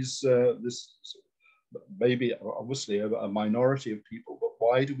all these, this maybe obviously a minority of people, but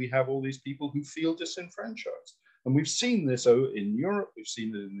why do we have all these people who feel disenfranchised? And we've seen this in Europe, we've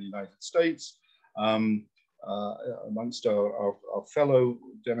seen it in the United States, amongst our fellow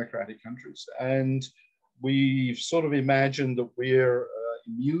democratic countries. And we've sort of imagined that we're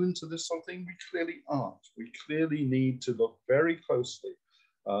immune to this sort of thing. We clearly aren't. We clearly need to look very closely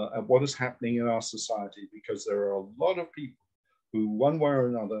at what is happening in our society, because there are a lot of people who, one way or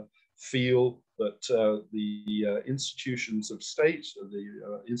another, feel that the institutions of state,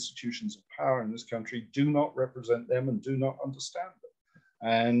 the institutions of power in this country do not represent them and do not understand them.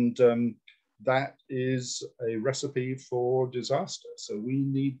 And that is a recipe for disaster. So we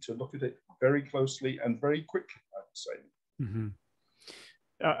need to look at it very closely and very quickly, I would say. Mm-hmm.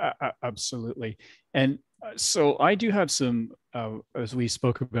 Absolutely. And so I do have some, as we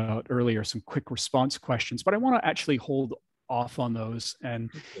spoke about earlier, some quick response questions, but I want to actually hold off on those.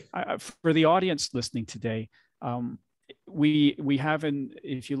 And for the audience listening today, we have,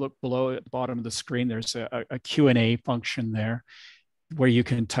 if you look below at the bottom of the screen, there's a Q&A function there where you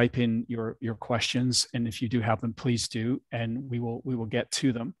can type in your questions. And if you do have them, please do, and we will get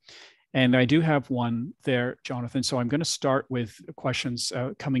to them. And I do have one there, Jonathan. So I'm going to start with questions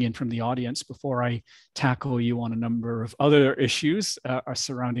coming in from the audience before I tackle you on a number of other issues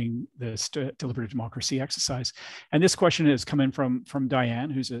surrounding this deliberative democracy exercise. And this question is coming from Diane,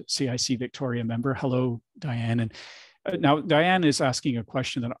 who's a CIC Victoria member. Hello, Diane. And now Diane is asking a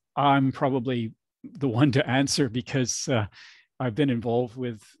question that I'm probably the one to answer, because I've been involved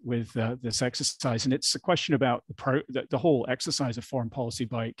with this exercise, and it's a question about the whole exercise of foreign policy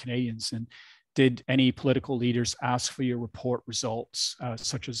by Canadians. And did any political leaders ask for your report results,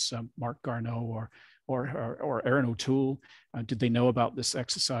 such as Mark Garneau or Aaron O'Toole? Did they know about this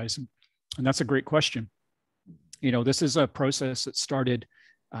exercise? And that's a great question. You know, this is a process that started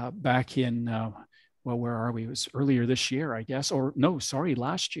back in, well, where are we? It was earlier this year, I guess, or no, sorry,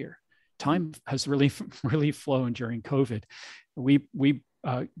 last year. Time has really flown during COVID. We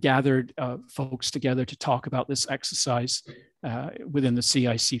gathered folks together to talk about this exercise within the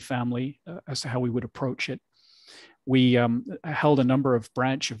CIC family as to how we would approach it. We held a number of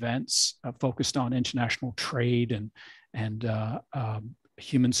branch events focused on international trade and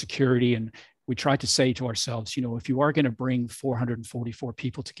human security. And we tried to say to ourselves, you know, if you are going to bring 444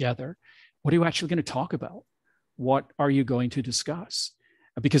 people together, what are you actually going to talk about? What are you going to discuss?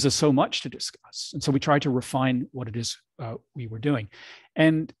 Because there's so much to discuss. And so we tried to refine what it is we were doing.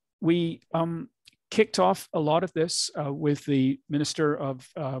 And we kicked off a lot of this with the Minister of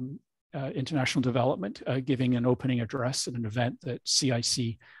International Development giving an opening address at an event that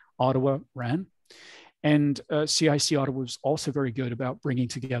CIC Ottawa ran. And CIC Ottawa was also very good about bringing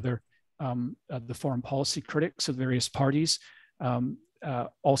together the foreign policy critics of various parties,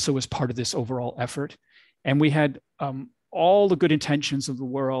 also as part of this overall effort. And we had all the good intentions of the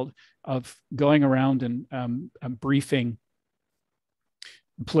world of going around and briefing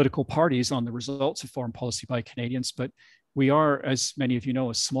political parties on the results of foreign policy by Canadians. But we are, as many of you know,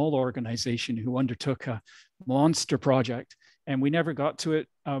 a small organization who undertook a monster project, and we never got to it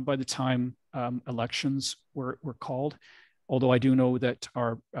by the time elections were called. Although I do know that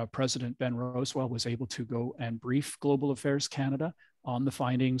our president, Ben Rosewell, was able to go and brief Global Affairs Canada on the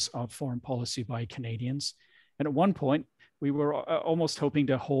findings of foreign policy by Canadians. And at one point, we were almost hoping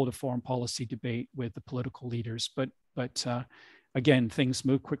to hold a foreign policy debate with the political leaders, but again, things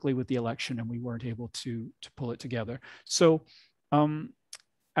moved quickly with the election, and we weren't able to pull it together. So,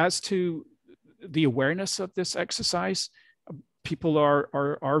 as to the awareness of this exercise, people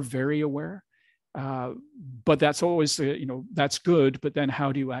are very aware, but that's always that's good. But then,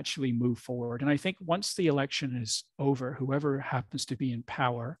 how do you actually move forward? And I think once the election is over, whoever happens to be in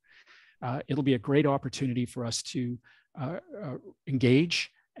power, it'll be a great opportunity for us to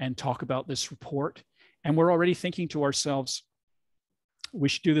engage and talk about this report. And we're already thinking to ourselves, we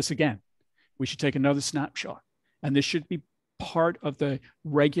should do this again. We should take another snapshot. And this should be part of the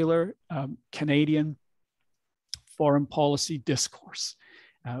regular Canadian foreign policy discourse.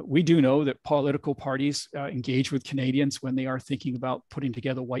 We do know that political parties engage with Canadians when they are thinking about putting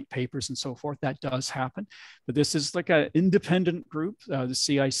together white papers and so forth. That does happen. But this is like an independent group, the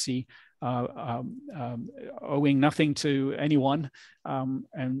CIC, owing nothing to anyone.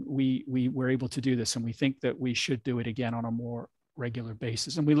 And we were able to do this. And we think that we should do it again on a more regular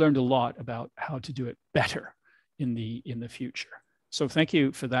basis. And we learned a lot about how to do it better in the future. So thank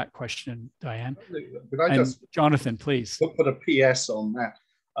you for that question, Diane. Could I just, Jonathan, please. Put a PS on that.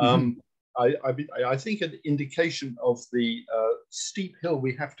 I think an indication of the steep hill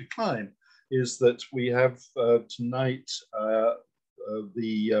we have to climb is that we have tonight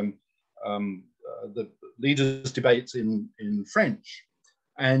the leaders' debates in French.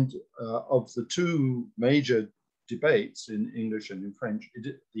 And of the two major debates in English and in French,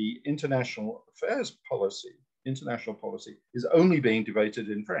 the international policy is only being debated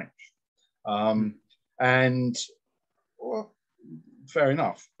in French. And well, fair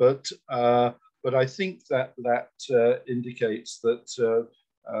enough, but I think that indicates that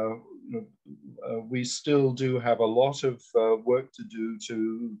we still do have a lot of work to do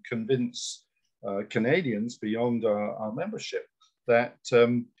to convince Canadians beyond our membership that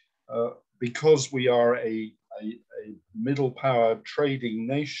because we are a middle power trading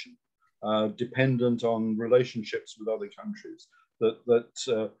nation dependent on relationships with other countries, that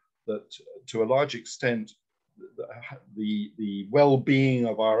to a large extent the well-being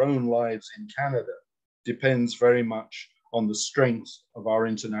of our own lives in Canada depends very much on the strength of our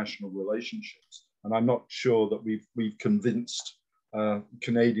international relationships. And I'm not sure that we've convinced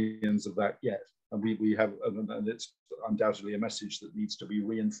Canadians of that yet. And we have, and it's undoubtedly a message that needs to be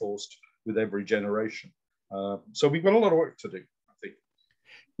reinforced with every generation. So we've got a lot of work to do, I think.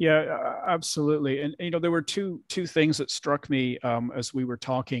 Yeah, absolutely. And there were two things that struck me as we were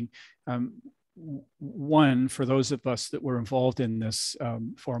talking. One, for those of us that were involved in this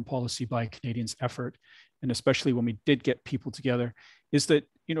foreign policy by Canadians effort, and especially when we did get people together, is that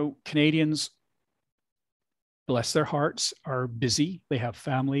Canadians, bless their hearts, are busy. They have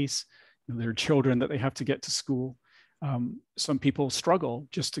families, there are children that they have to get to school. Some people struggle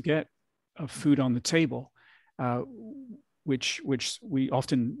just to get food on the table, which we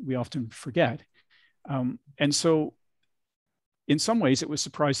often forget. And so, in some ways, it was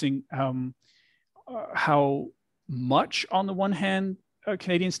surprising how much, on the one hand,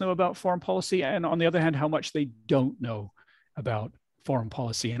 Canadians know about foreign policy, and on the other hand, how much they don't know about foreign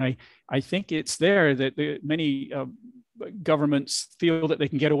policy. And I think it's there that many governments feel that they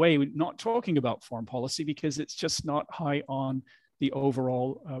can get away with not talking about foreign policy because it's just not high on the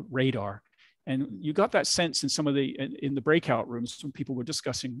overall radar. And you got that sense in some of in the breakout rooms when people were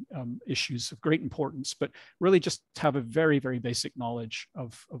discussing issues of great importance, but really just have a very, very basic knowledge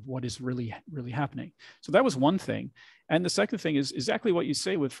of what is really, really happening. So that was one thing. And the second thing is exactly what you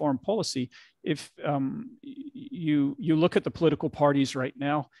say with foreign policy. If you look at the political parties right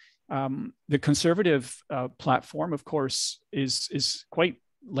now, the Conservative platform, of course, is quite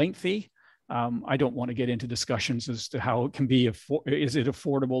lengthy. I don't want to get into discussions as to how it can be, is it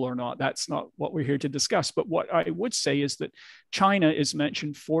affordable or not? That's not what we're here to discuss. But what I would say is that China is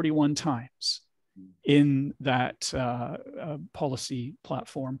mentioned 41 times in that policy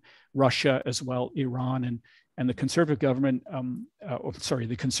platform, Russia as well, Iran, and the Conservative government,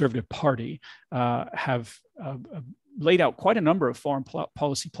 the Conservative Party have laid out quite a number of foreign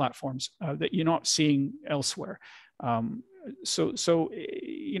policy platforms that you're not seeing elsewhere. So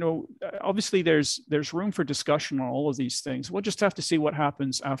obviously there's room for discussion on all of these things. We'll just have to see what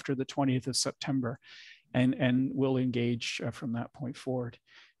happens after the 20th of September, and we'll engage from that point forward.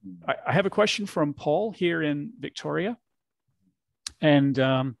 I have a question from Paul here in Victoria,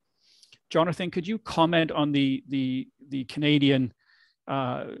 and Jonathan, could you comment on the Canadian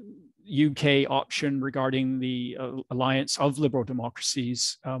UK option regarding the alliance of liberal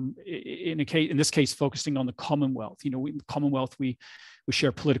democracies, in this case focusing on the Commonwealth? In the Commonwealth we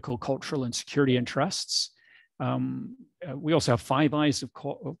share political, cultural, and security interests. We also have Five Eyes, of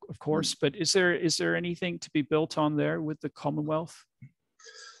course, but is there anything to be built on there with the Commonwealth?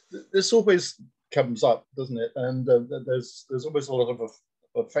 This always comes up, doesn't it? And there's always a lot of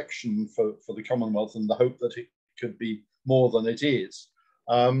affection for the Commonwealth and the hope that it could be more than it is.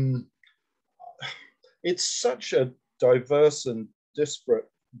 It's such a diverse and disparate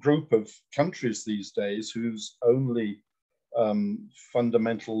group of countries these days whose only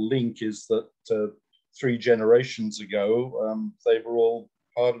fundamental link is that 3 generations ago they were all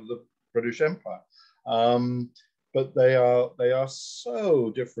part of the British Empire. But they are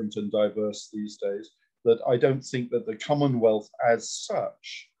so different and diverse these days that I don't think that the Commonwealth as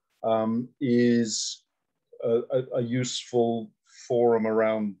such is a useful forum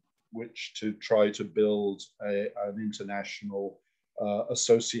around which to try to build an international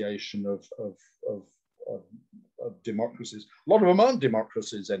association of democracies. A lot of them aren't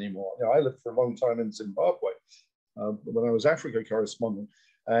democracies anymore. I lived for a long time in Zimbabwe when I was Africa correspondent,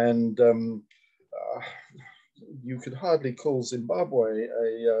 and you could hardly call Zimbabwe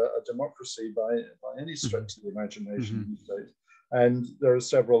a democracy by any stretch of the imagination these days. And there are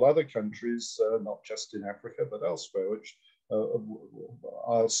several other countries, not just in Africa, but elsewhere, which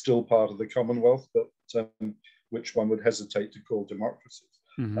are still part of the Commonwealth, but which one would hesitate to call democracies.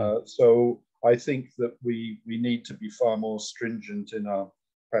 So I think that we need to be far more stringent in our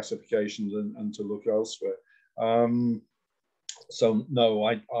classifications and to look elsewhere. So no,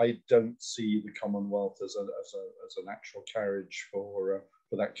 I don't see the Commonwealth as an actual carriage for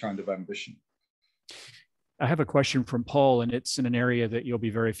that kind of ambition. I have a question from Paul, and it's in an area that you'll be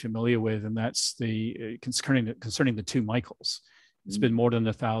very familiar with, and that's the concerning the two Michaels. It's been more than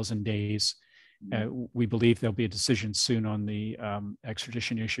 1,000 days. We believe there'll be a decision soon on the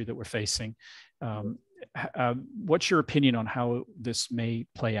extradition issue that we're facing. What's your opinion on how this may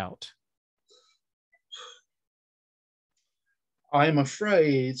play out? I'm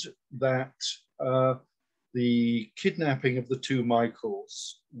afraid that the kidnapping of the two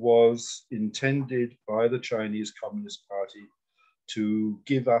Michaels was intended by the Chinese Communist Party to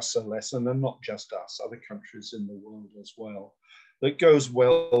give us a lesson, and not just us, other countries in the world as well, that goes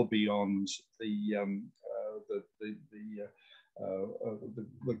well beyond the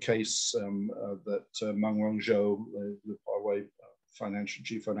case that Meng Wanzhou, the Huawei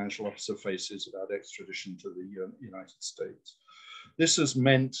chief financial officer, faces about extradition to the United States. This is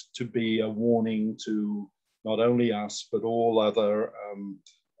meant to be a warning to not only us, but all other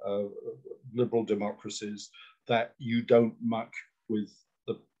liberal democracies, that you don't muck with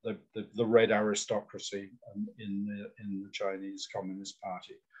the red aristocracy in the Chinese Communist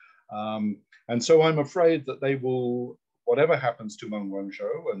Party. And so I'm afraid that they will, whatever happens to Meng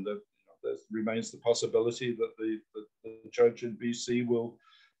Wanzhou, and there remains the possibility that the judge in BC will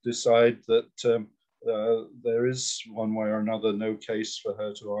decide that there is one way or another no case for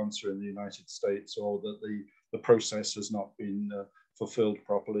her to answer in the United States, or that the process has not been fulfilled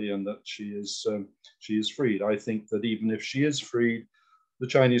properly, and that she is freed. I think that even if she is freed, the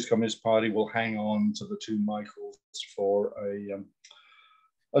Chinese Communist Party will hang on to the two Michaels for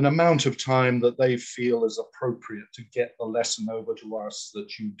an amount of time that they feel is appropriate to get the lesson over to us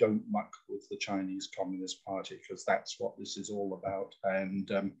that you don't muck with the Chinese Communist Party, because that's what this is all about. And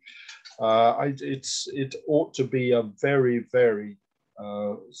it ought to be a very, very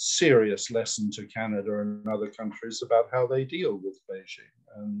serious lesson to Canada and other countries about how they deal with Beijing.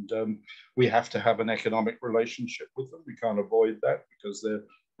 And we have to have an economic relationship with them. We can't avoid that, because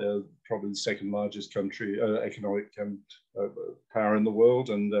they're probably the second largest country, economic power in the world,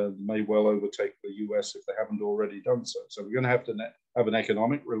 and may well overtake the US if they haven't already done so. So we're going to have an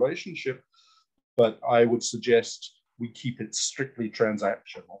economic relationship, but I would suggest we keep it strictly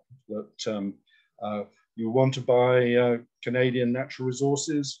transactional. That you want to buy Canadian natural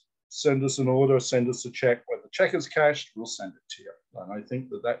resources, send us an order, send us a check. When the check is cashed, we'll send it to you. And I think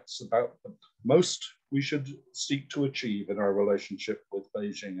that that's about the most we should seek to achieve in our relationship with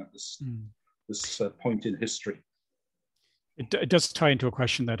Beijing at this point in history. It does tie into a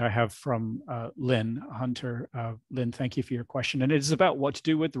question that I have from Lynn Hunter. Lynn, thank you for your question. And it is about what to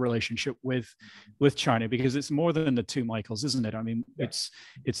do with the relationship with China, because it's more than the two Michaels, isn't it? I mean, yeah.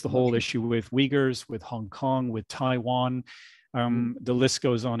 It's the whole issue with Uyghurs, with Hong Kong, with Taiwan. The list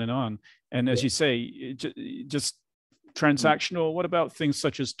goes on and on. And as you say, just transactional. What about things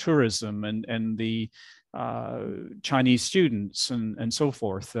such as tourism and the Chinese students and so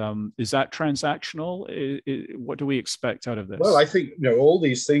forth? Is that transactional? What do we expect out of this? Well, I think all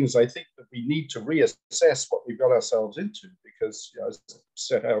these things. I think that we need to reassess what we've got ourselves into, because as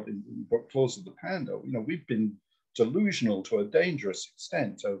set out in the book Claws of the Panda, we've been delusional to a dangerous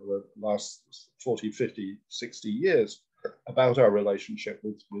extent over the last 40, 50, 60 years about our relationship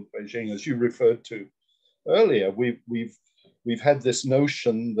with Beijing, as you referred to earlier. We've had this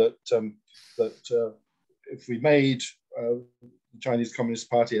notion that if we made the Chinese Communist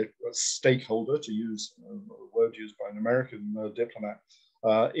Party a stakeholder, to use a word used by an American diplomat,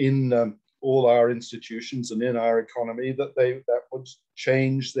 in all our institutions and in our economy, that would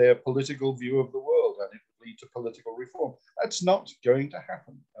change their political view of the world, and it would lead to political reform. That's not going to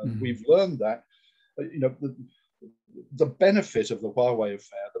happen. And we've learned that. The benefit of the Huawei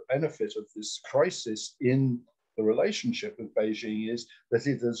affair, the benefit of this crisis in the relationship with Beijing, is that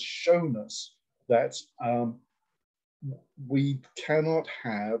it has shown us that we cannot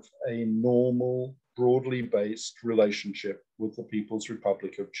have a normal, broadly based relationship with the People's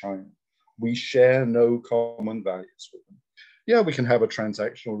Republic of China. We share no common values with them. Yeah, we can have a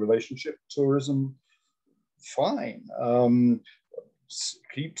transactional relationship, tourism, fine.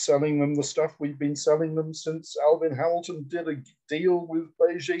 Keep selling them the stuff we've been selling them since Alvin Hamilton did a deal with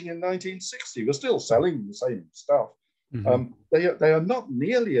Beijing in 1960. We're still selling the same stuff. They are not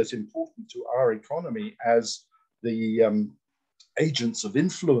nearly as important to our economy as the agents of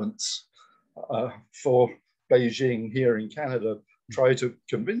influence for Beijing here in Canada try to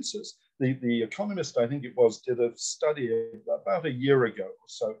convince us. the Economist, I think it was, did a study about a year ago or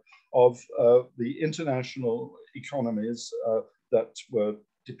so of the international economies that were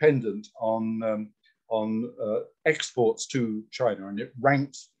dependent on exports to China, and it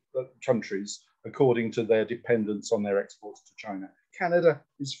ranked countries according to their dependence on their exports to China. Canada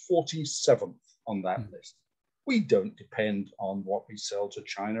is 47th on that list. We don't depend on what we sell to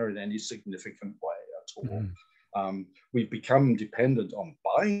China in any significant way at all. We've become dependent on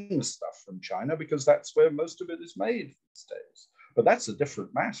buying stuff from China because that's where most of it is made these days. But that's a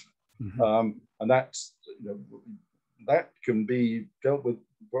different matter. And that's, that can be dealt with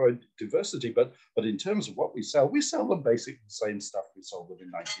by diversity. But in terms of what we sell them basically the same stuff we sold them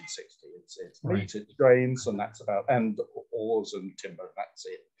in 1960. It's meat, it's grains, and that's about, and ores and timber, and that's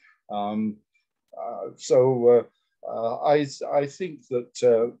it. I think that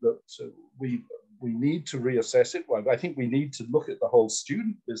we need to reassess it. Well, I think we need to look at the whole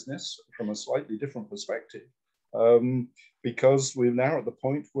student business from a slightly different perspective, because we're now at the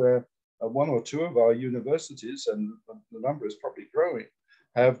point where one or two of our universities, and the number is probably growing,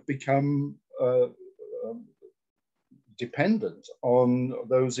 have become dependent on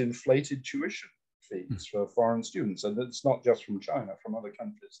those inflated tuition fees for foreign students. And it's not just from China, from other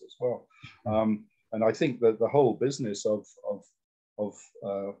countries as well. And I think that the whole business of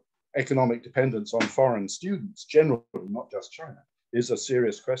economic dependence on foreign students, generally, not just China, is a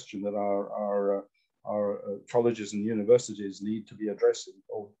serious question that our colleges and universities need to be addressing,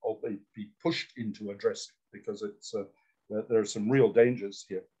 or be pushed into addressing, because it's there are some real dangers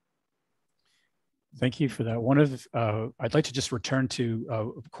here. Thank you for that. One of I'd like to just return to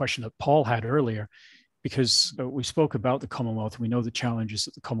a question that Paul had earlier, because we spoke about the Commonwealth. We know the challenges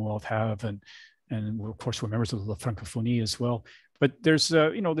that the Commonwealth have, and of course we're members of the Francophonie as well. But there's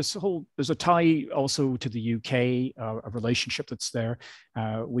there's a tie also to the UK, a relationship that's there.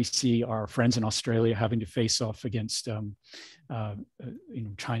 We see our friends in Australia having to face off against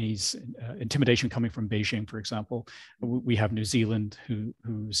Chinese intimidation coming from Beijing, for example. We have New Zealand,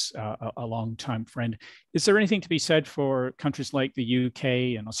 who's a long-time friend. Is there anything to be said for countries like the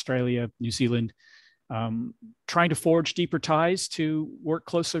UK and Australia, New Zealand, trying to forge deeper ties to work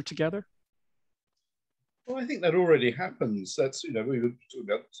closer together? Well, I think that already happens. That's, we were talking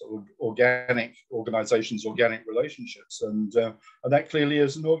about sort of organic organizations, organic relationships, and that clearly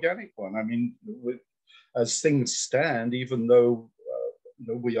is an organic one. I mean, as things stand, even though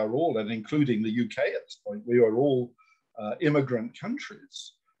we are all, and including the UK at this point, we are all immigrant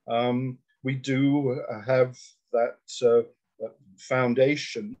countries. We do have that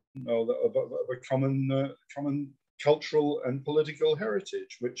foundation of a common cultural and political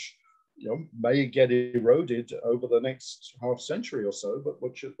heritage, which may get eroded over the next half century or so, but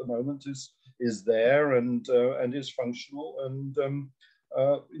which at the moment is there and is functional. And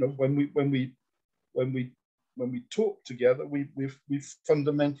when we talk together, we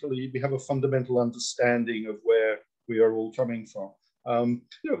have a fundamental understanding of where we are all coming from.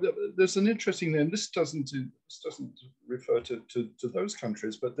 There's an interesting, and this doesn't refer to those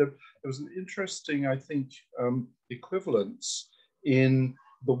countries, but there was an interesting, I think, equivalence in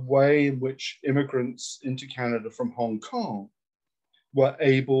the way in which immigrants into Canada from Hong Kong were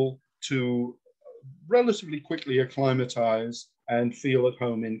able to relatively quickly acclimatize and feel at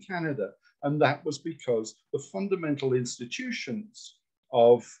home in Canada. And that was because the fundamental institutions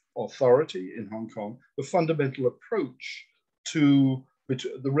of authority in Hong Kong, the fundamental approach to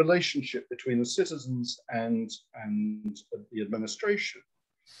the relationship between the citizens and the administration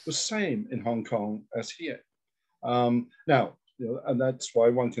was the same in Hong Kong as here. Now, and that's why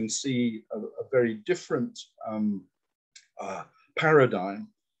one can see a very different paradigm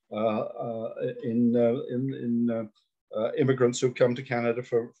in immigrants who come to Canada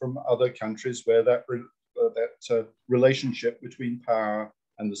from other countries where that relationship between power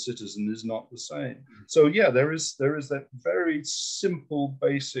and the citizen is not the same. So yeah, there is that very simple,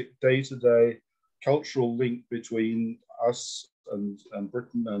 basic day-to-day cultural link between us and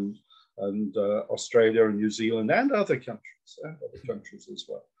Britain and Australia and New Zealand and other countries as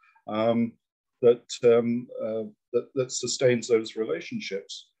well, that sustains those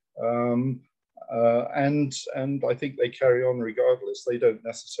relationships. And I think they carry on regardless. They don't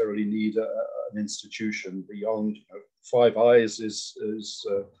necessarily need an institution beyond. Five Eyes is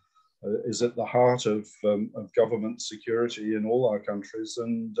at the heart of government security in all our countries,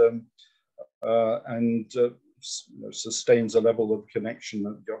 and sustains a level of connection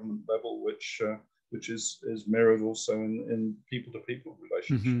at government level, which is mirrored also in people-to-people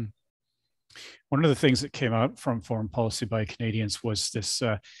relationships. Mm-hmm. One of the things that came out from foreign policy by Canadians was this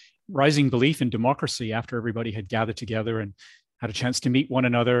rising belief in democracy after everybody had gathered together and had a chance to meet one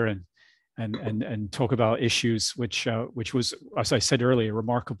another and and talk about issues which was, as I said earlier,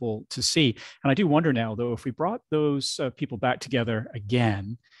 remarkable to see. And I do wonder now, though, if we brought those people back together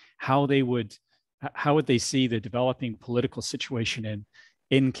again, how would they see the developing political situation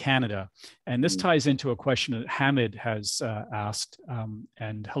in Canada? And this ties into a question that Hamid has asked.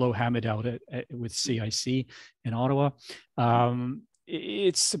 And hello, Hamid, out with CIC in Ottawa.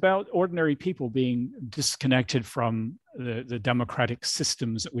 It's about ordinary people being disconnected from the democratic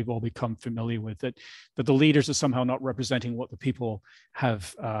systems that we've all become familiar with, that the leaders are somehow not representing what the people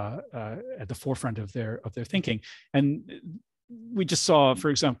have at the forefront of their thinking. And we just saw, for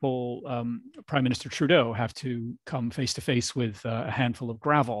example, Prime Minister Trudeau have to come face to face with a handful of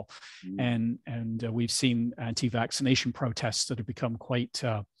gravel, and we've seen anti-vaccination protests that have become quite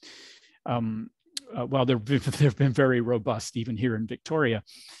well, they've been very robust even here in Victoria.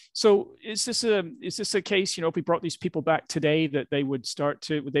 So is this a case, if we brought these people back today, that they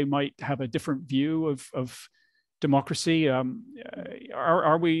might have a different view of democracy? Are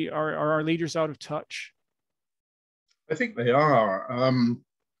our leaders out of touch? I think they are.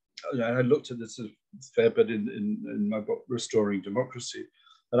 I looked at this a fair bit in my book, Restoring Democracy,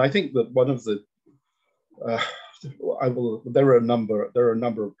 and I think that one of the there are a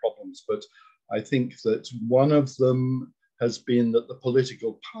number of problems, but I think that one of them has been that the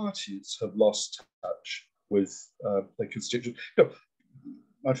political parties have lost touch with their constituents.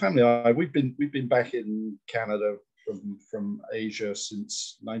 My family and I, we've been back in Canada from Asia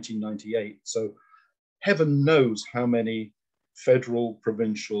since 1998. So heaven knows how many federal,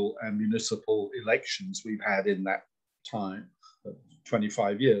 provincial, and municipal elections we've had in that time,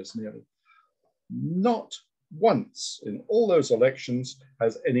 25 years nearly. Not once in all those elections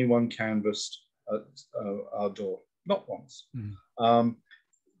has anyone canvassed at our door. Not once.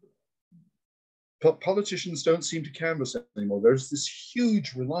 But politicians don't seem to canvass anymore. There's this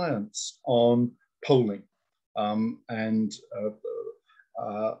huge reliance on polling, and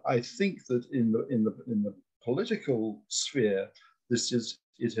I think that in the political sphere,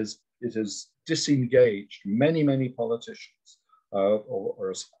 it has disengaged many politicians.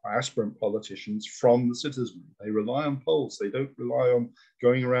 Or aspirant politicians from the citizenry. They rely on polls. They don't rely on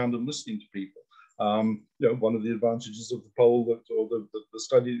going around and listening to people. One of the advantages of the poll or the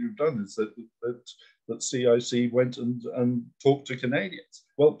study you've done is that CIC went and talked to Canadians.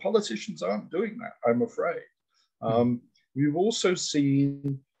 Well, politicians aren't doing that, I'm afraid. We've also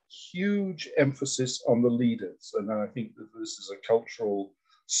seen huge emphasis on the leaders, and I think that this is a cultural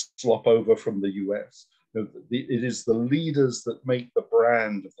slop over from the US. It is the leaders that make the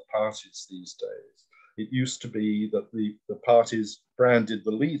brand of the parties these days. It used to be that the parties branded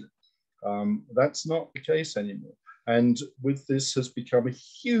the leader. That's not the case anymore. And with this has become a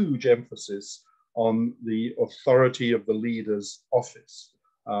huge emphasis on the authority of the leader's office.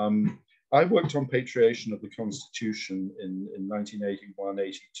 I worked on patriation of the Constitution in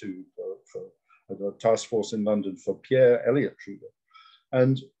 1981-82 for a task force in London for Pierre Elliott Trudeau.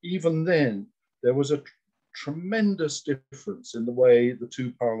 And even then, there was a tremendous difference in the way the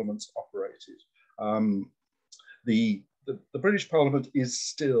two parliaments operated. The British Parliament is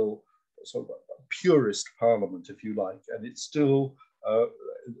still sort of a purist parliament, if you like, and it's still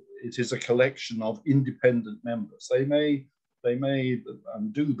it is a collection of independent members. They may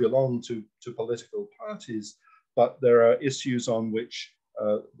and do belong to political parties, but there are issues on which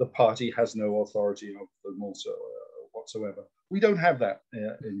the party has no authority of them also whatsoever. We don't have that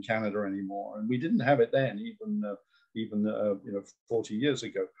in Canada anymore, and we didn't have it then, even 40 years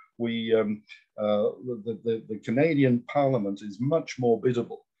ago. The Canadian Parliament is much more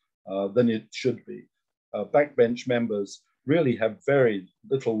biddable than it should be. Backbench members really have very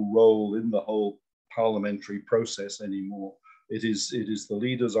little role in the whole parliamentary process anymore. It is the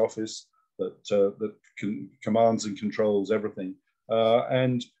leader's office that commands and controls everything,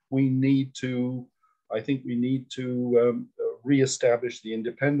 and we need to. I think we need to re-establish the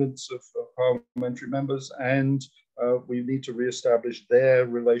independence of parliamentary members, and we need to re-establish their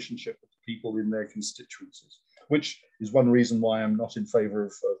relationship with the people in their constituencies, which is one reason why I'm not in favor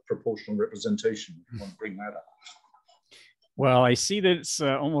of proportional representation, if you want to bring that up. Well, I see that it's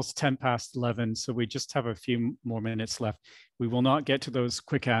almost 11:10, so we just have a few more minutes left. We will not get to those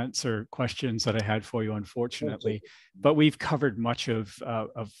quick answer questions that I had for you, unfortunately, but we've covered much of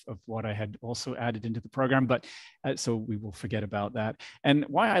what I had also added into the program, but so we will forget about that. And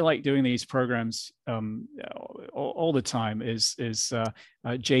why I like doing these programs all the time is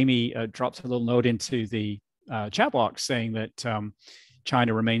Jamie dropped a little note into the chat box saying that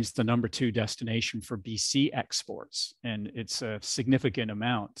China remains the #2 destination for BC exports, and it's a significant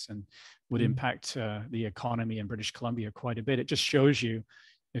amount and would impact the economy in British Columbia quite a bit. It just shows you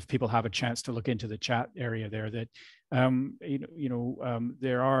if people have a chance to look into the chat area there, that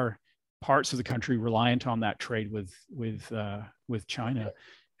there are parts of the country reliant on that trade with China,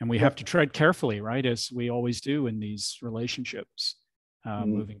 and we have to tread carefully, right, as we always do in these relationships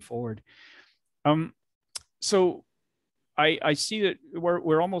moving forward. So I see that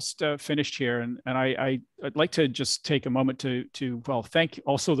we're almost finished here, and I'd like to just take a moment to thank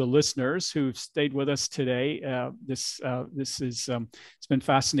also the listeners who've stayed with us today. This is it's been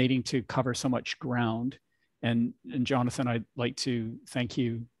fascinating to cover so much ground, and Jonathan, I'd like to thank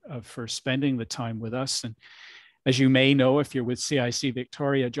you for spending the time with us. And as you may know, if you're with CIC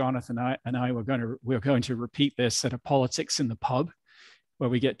Victoria, Jonathan and I we're going to repeat this at a Politics in the Pub, where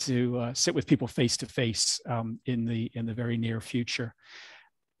we get to sit with people face to face in the very near future.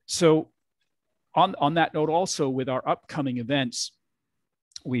 So on that note, also with our upcoming events,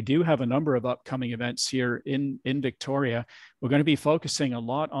 we do have a number of upcoming events here in Victoria. We're going to be focusing a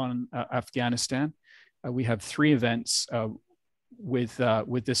lot on Afghanistan. We have 3 events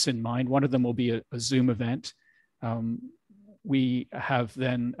with this in mind. One of them will be a Zoom event. We have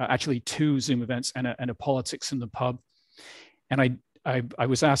then actually 2 Zoom events and a Politics in the Pub. And I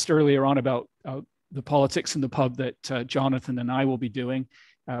was asked earlier on about the Politics in the Pub that Jonathan and I will be doing.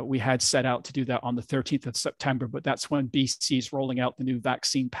 We had set out to do that on the 13th of September, but that's when BC is rolling out the new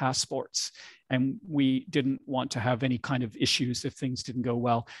vaccine passports. And we didn't want to have any kind of issues if things didn't go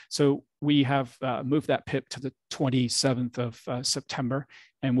well. So we have moved that PIP to the 27th of September,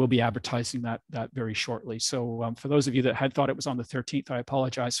 and we'll be advertising that very shortly. So for those of you that had thought it was on the 13th, I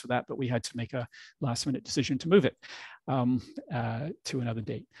apologize for that, but we had to make a last minute decision to move it to another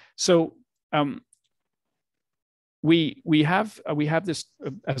date. So we have this,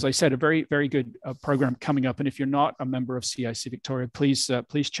 as I said, a very, very good program coming up. And if you're not a member of CIC Victoria, please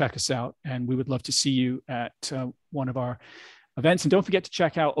check us out. And we would love to see you at one of our events. And don't forget to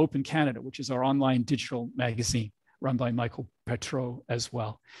check out Open Canada, which is our online digital magazine run by Michael Petro as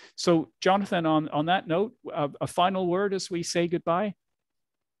well. So Jonathan, on that note, a final word as we say goodbye.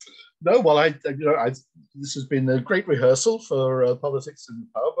 No, well, this has been a great rehearsal for Politics in the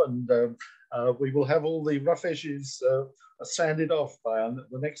Pub, and we will have all the rough edges sanded off by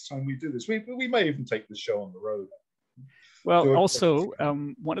the next time we do this. We may even take the show on the road. Well, also,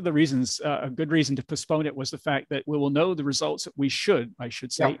 one of the reasons, a good reason to postpone it was the fact that we will know the results, I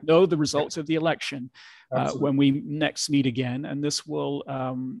should say, know the results of the election when we next meet again. And this will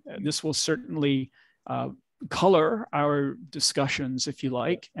certainly color our discussions, if you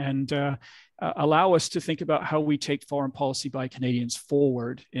like, and allow us to think about how we take foreign policy by Canadians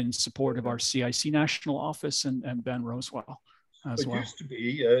forward in support of our CIC national office and Ben Rosewell as well. It used to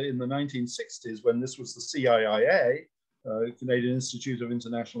be in the 1960s, when this was the CIIA, Canadian Institute of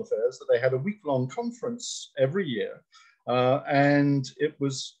International Affairs, that they had a week-long conference every year, and it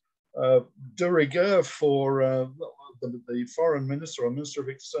was de rigueur for the foreign minister or minister of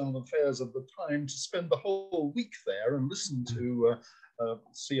external affairs of the time to spend the whole week there and listen to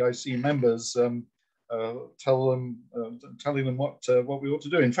CIC members telling them what we ought to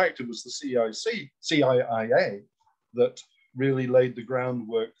do. In fact, it was the CIIA that really laid the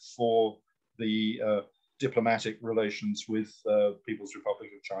groundwork for the diplomatic relations with People's Republic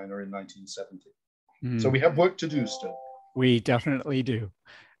of China in 1970. So we have work to do still. We definitely do.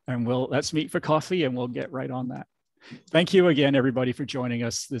 And let's meet for coffee and we'll get right on that. Thank you again, everybody, for joining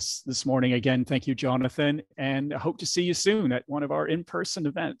us this morning. Again, thank you, Jonathan, and I hope to see you soon at one of our in-person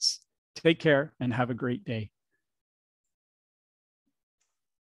events. Take care and have a great day.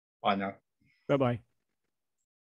 Bye now. Bye-bye.